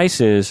my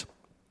advice is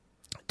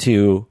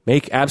to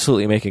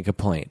absolutely make a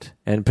complaint,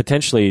 and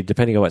potentially,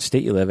 depending on what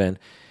state you live in,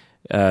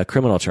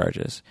 criminal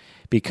charges,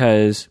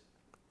 because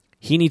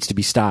he needs to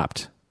be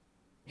stopped.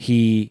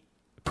 He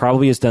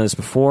probably has done this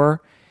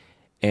before,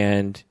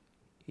 and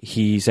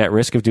he's at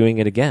risk of doing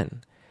it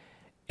again.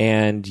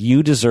 And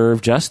you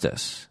deserve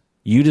justice.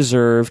 You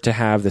deserve to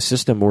have the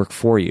system work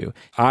for you.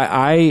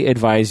 I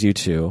advise you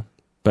to,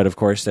 but of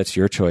course that's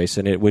your choice,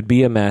 and it would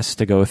be a mess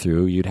to go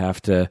through. You'd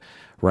have to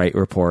write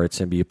reports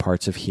and be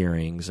parts of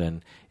hearings,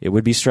 and it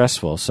would be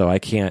stressful. So I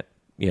can't,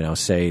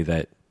 say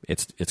that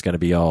it's going to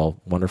be all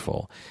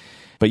wonderful.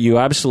 But you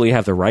absolutely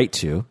have the right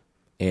to,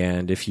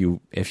 and if you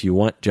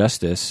want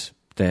justice,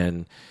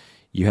 then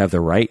you have the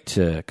right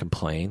to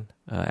complain.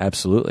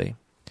 Absolutely.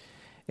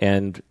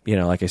 And,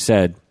 like I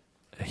said,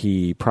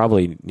 he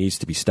probably needs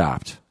to be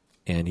stopped,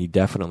 and he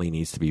definitely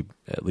needs to be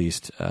at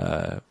least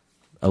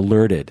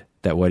alerted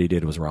that what he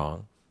did was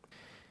wrong.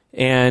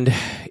 And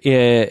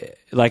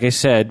like I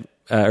said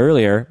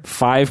earlier,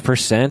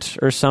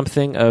 5% or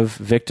something of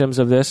victims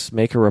of this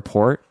make a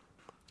report.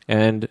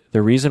 And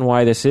the reason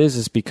why this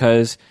is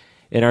because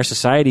in our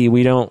society,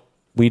 we don't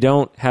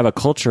have a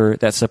culture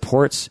that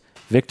supports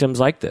victims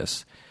like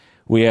this.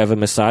 We have a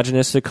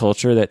misogynistic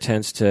culture that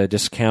tends to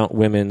discount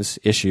women's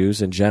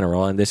issues in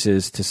general, and this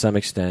is to some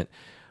extent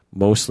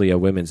mostly a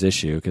women's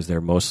issue because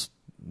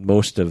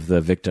most of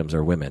the victims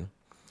are women,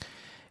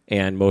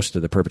 and most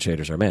of the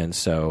perpetrators are men.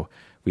 So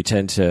we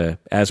tend to,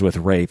 as with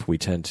rape, we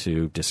tend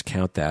to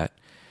discount that.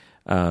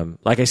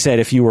 Like I said,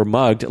 if you were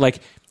mugged, like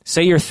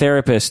say your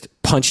therapist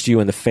punched you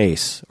in the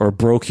face or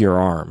broke your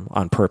arm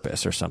on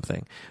purpose or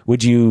something,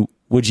 would you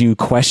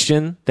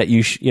question that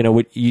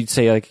you'd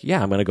say like,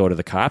 yeah, I'm going to go to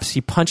the cops.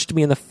 He punched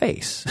me in the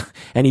face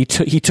and he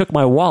took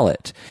my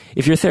wallet.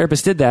 If your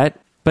therapist did that,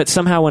 but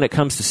somehow when it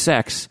comes to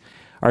sex,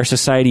 our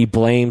society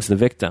blames the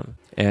victim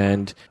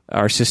and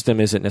our system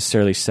isn't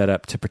necessarily set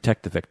up to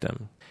protect the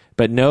victim.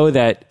 But know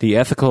that the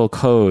ethical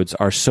codes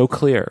are so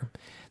clear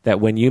that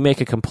when you make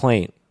a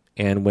complaint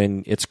and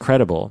when it's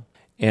credible,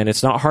 and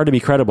it's not hard to be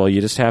credible,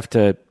 you just have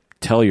to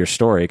tell your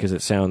story because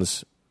it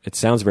sounds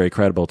very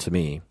credible to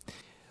me.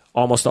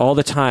 Almost all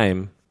the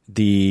time,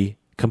 the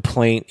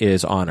complaint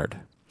is honored.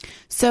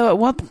 So at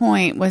what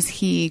point was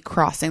he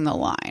crossing the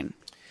line?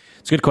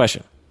 It's a good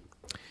question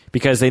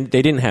because they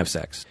didn't have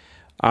sex.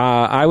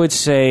 I would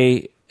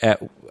say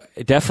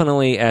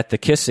definitely at the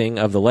kissing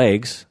of the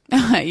legs.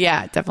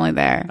 Yeah, definitely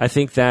there. I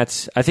think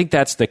that's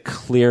the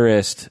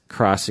clearest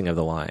crossing of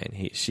the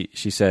line.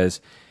 She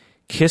says,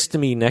 "Kissed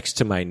me next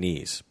to my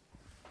knees."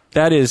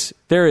 There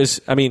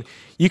is. I mean,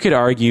 you could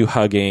argue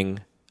hugging.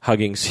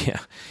 Yeah,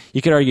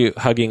 you could argue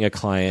hugging a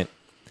client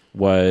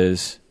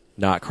was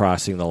not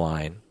crossing the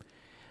line.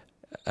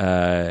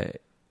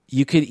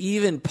 You could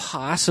even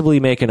possibly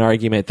make an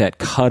argument that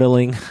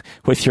cuddling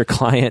with your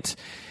client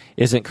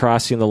isn't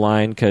crossing the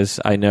line, because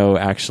I know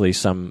actually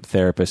some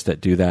therapists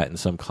that do that and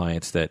some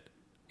clients that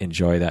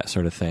enjoy that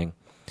sort of thing.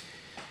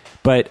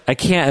 But I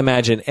can't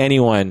imagine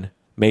anyone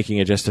making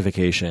a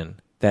justification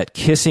that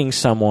kissing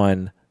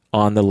someone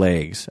on the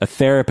legs, a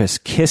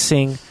therapist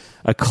kissing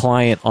a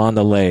client on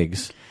the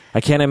legs,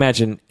 I can't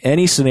imagine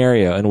any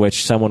scenario in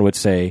which someone would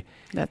say,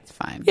 that's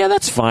fine. Yeah,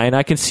 that's fine.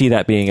 I can see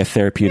that being a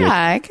therapeutic.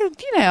 Yeah, I could,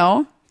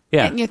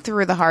 getting you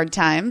through the hard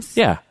times.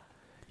 Yeah.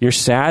 You're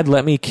sad?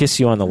 Let me kiss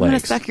you on the legs. I'm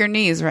going to suck your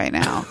knees right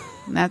now.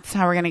 And that's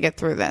how we're going to get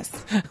through this.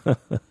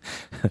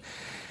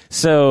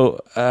 So,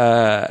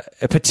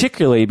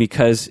 particularly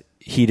because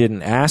he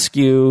didn't ask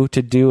you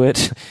to do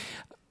it,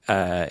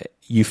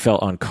 you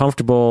felt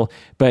uncomfortable.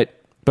 But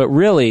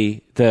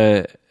really,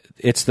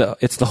 it's the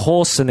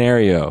whole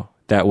scenario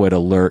that would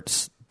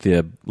alert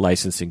the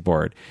licensing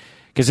board.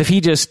 Because if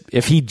he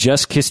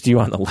just kissed you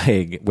on the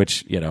leg,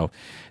 which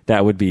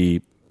that would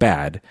be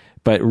bad.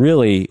 But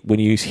really, when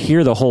you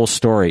hear the whole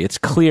story, it's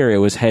clear it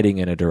was heading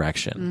in a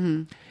direction.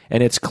 Mm-hmm.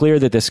 And it's clear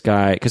that this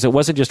guy, because it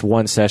wasn't just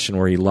one session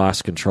where he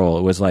lost control.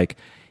 It was like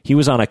he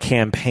was on a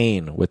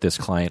campaign with this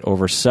client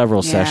over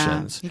several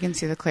sessions. You can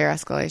see the clear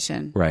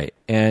escalation. Right.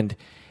 And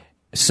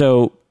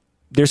so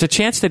there's a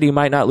chance that he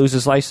might not lose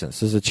his license.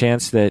 There's a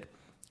chance that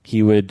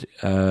he would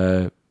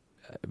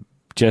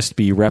just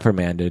be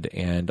reprimanded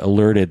and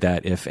alerted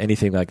that if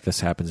anything like this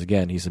happens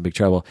again, he's in big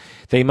trouble.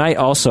 They might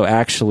also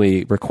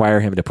actually require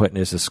him to put in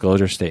his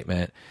disclosure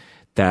statement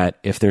that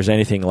if there's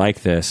anything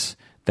like this,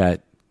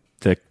 that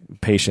the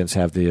patients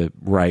have the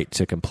right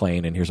to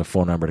complain and here's a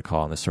phone number to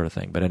call and this sort of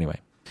thing. But anyway,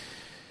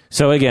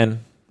 so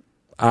again,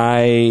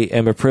 I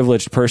am a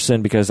privileged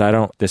person because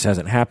this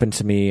hasn't happened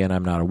to me and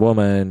I'm not a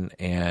woman,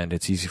 and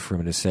it's easy for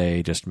me to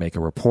say, just make a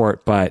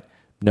report, but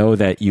know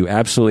that you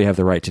absolutely have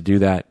the right to do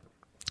that.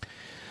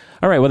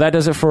 All right, well, that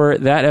does it for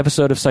that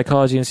episode of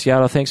Psychology in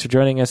Seattle. Thanks for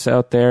joining us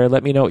out there.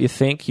 Let me know what you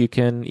think. You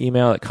can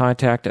email at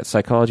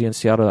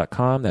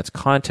contact@psychologyinseattle.com. That's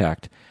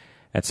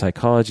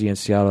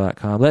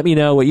contact@psychologyinseattle.com. Let me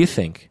know what you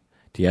think.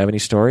 Do you have any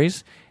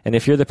stories? And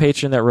if you're the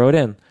patron that wrote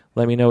in,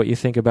 let me know what you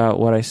think about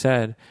what I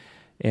said,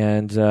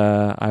 and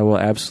I will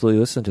absolutely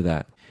listen to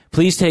that.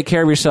 Please take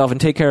care of yourself and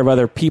take care of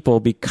other people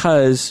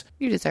because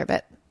you deserve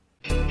it.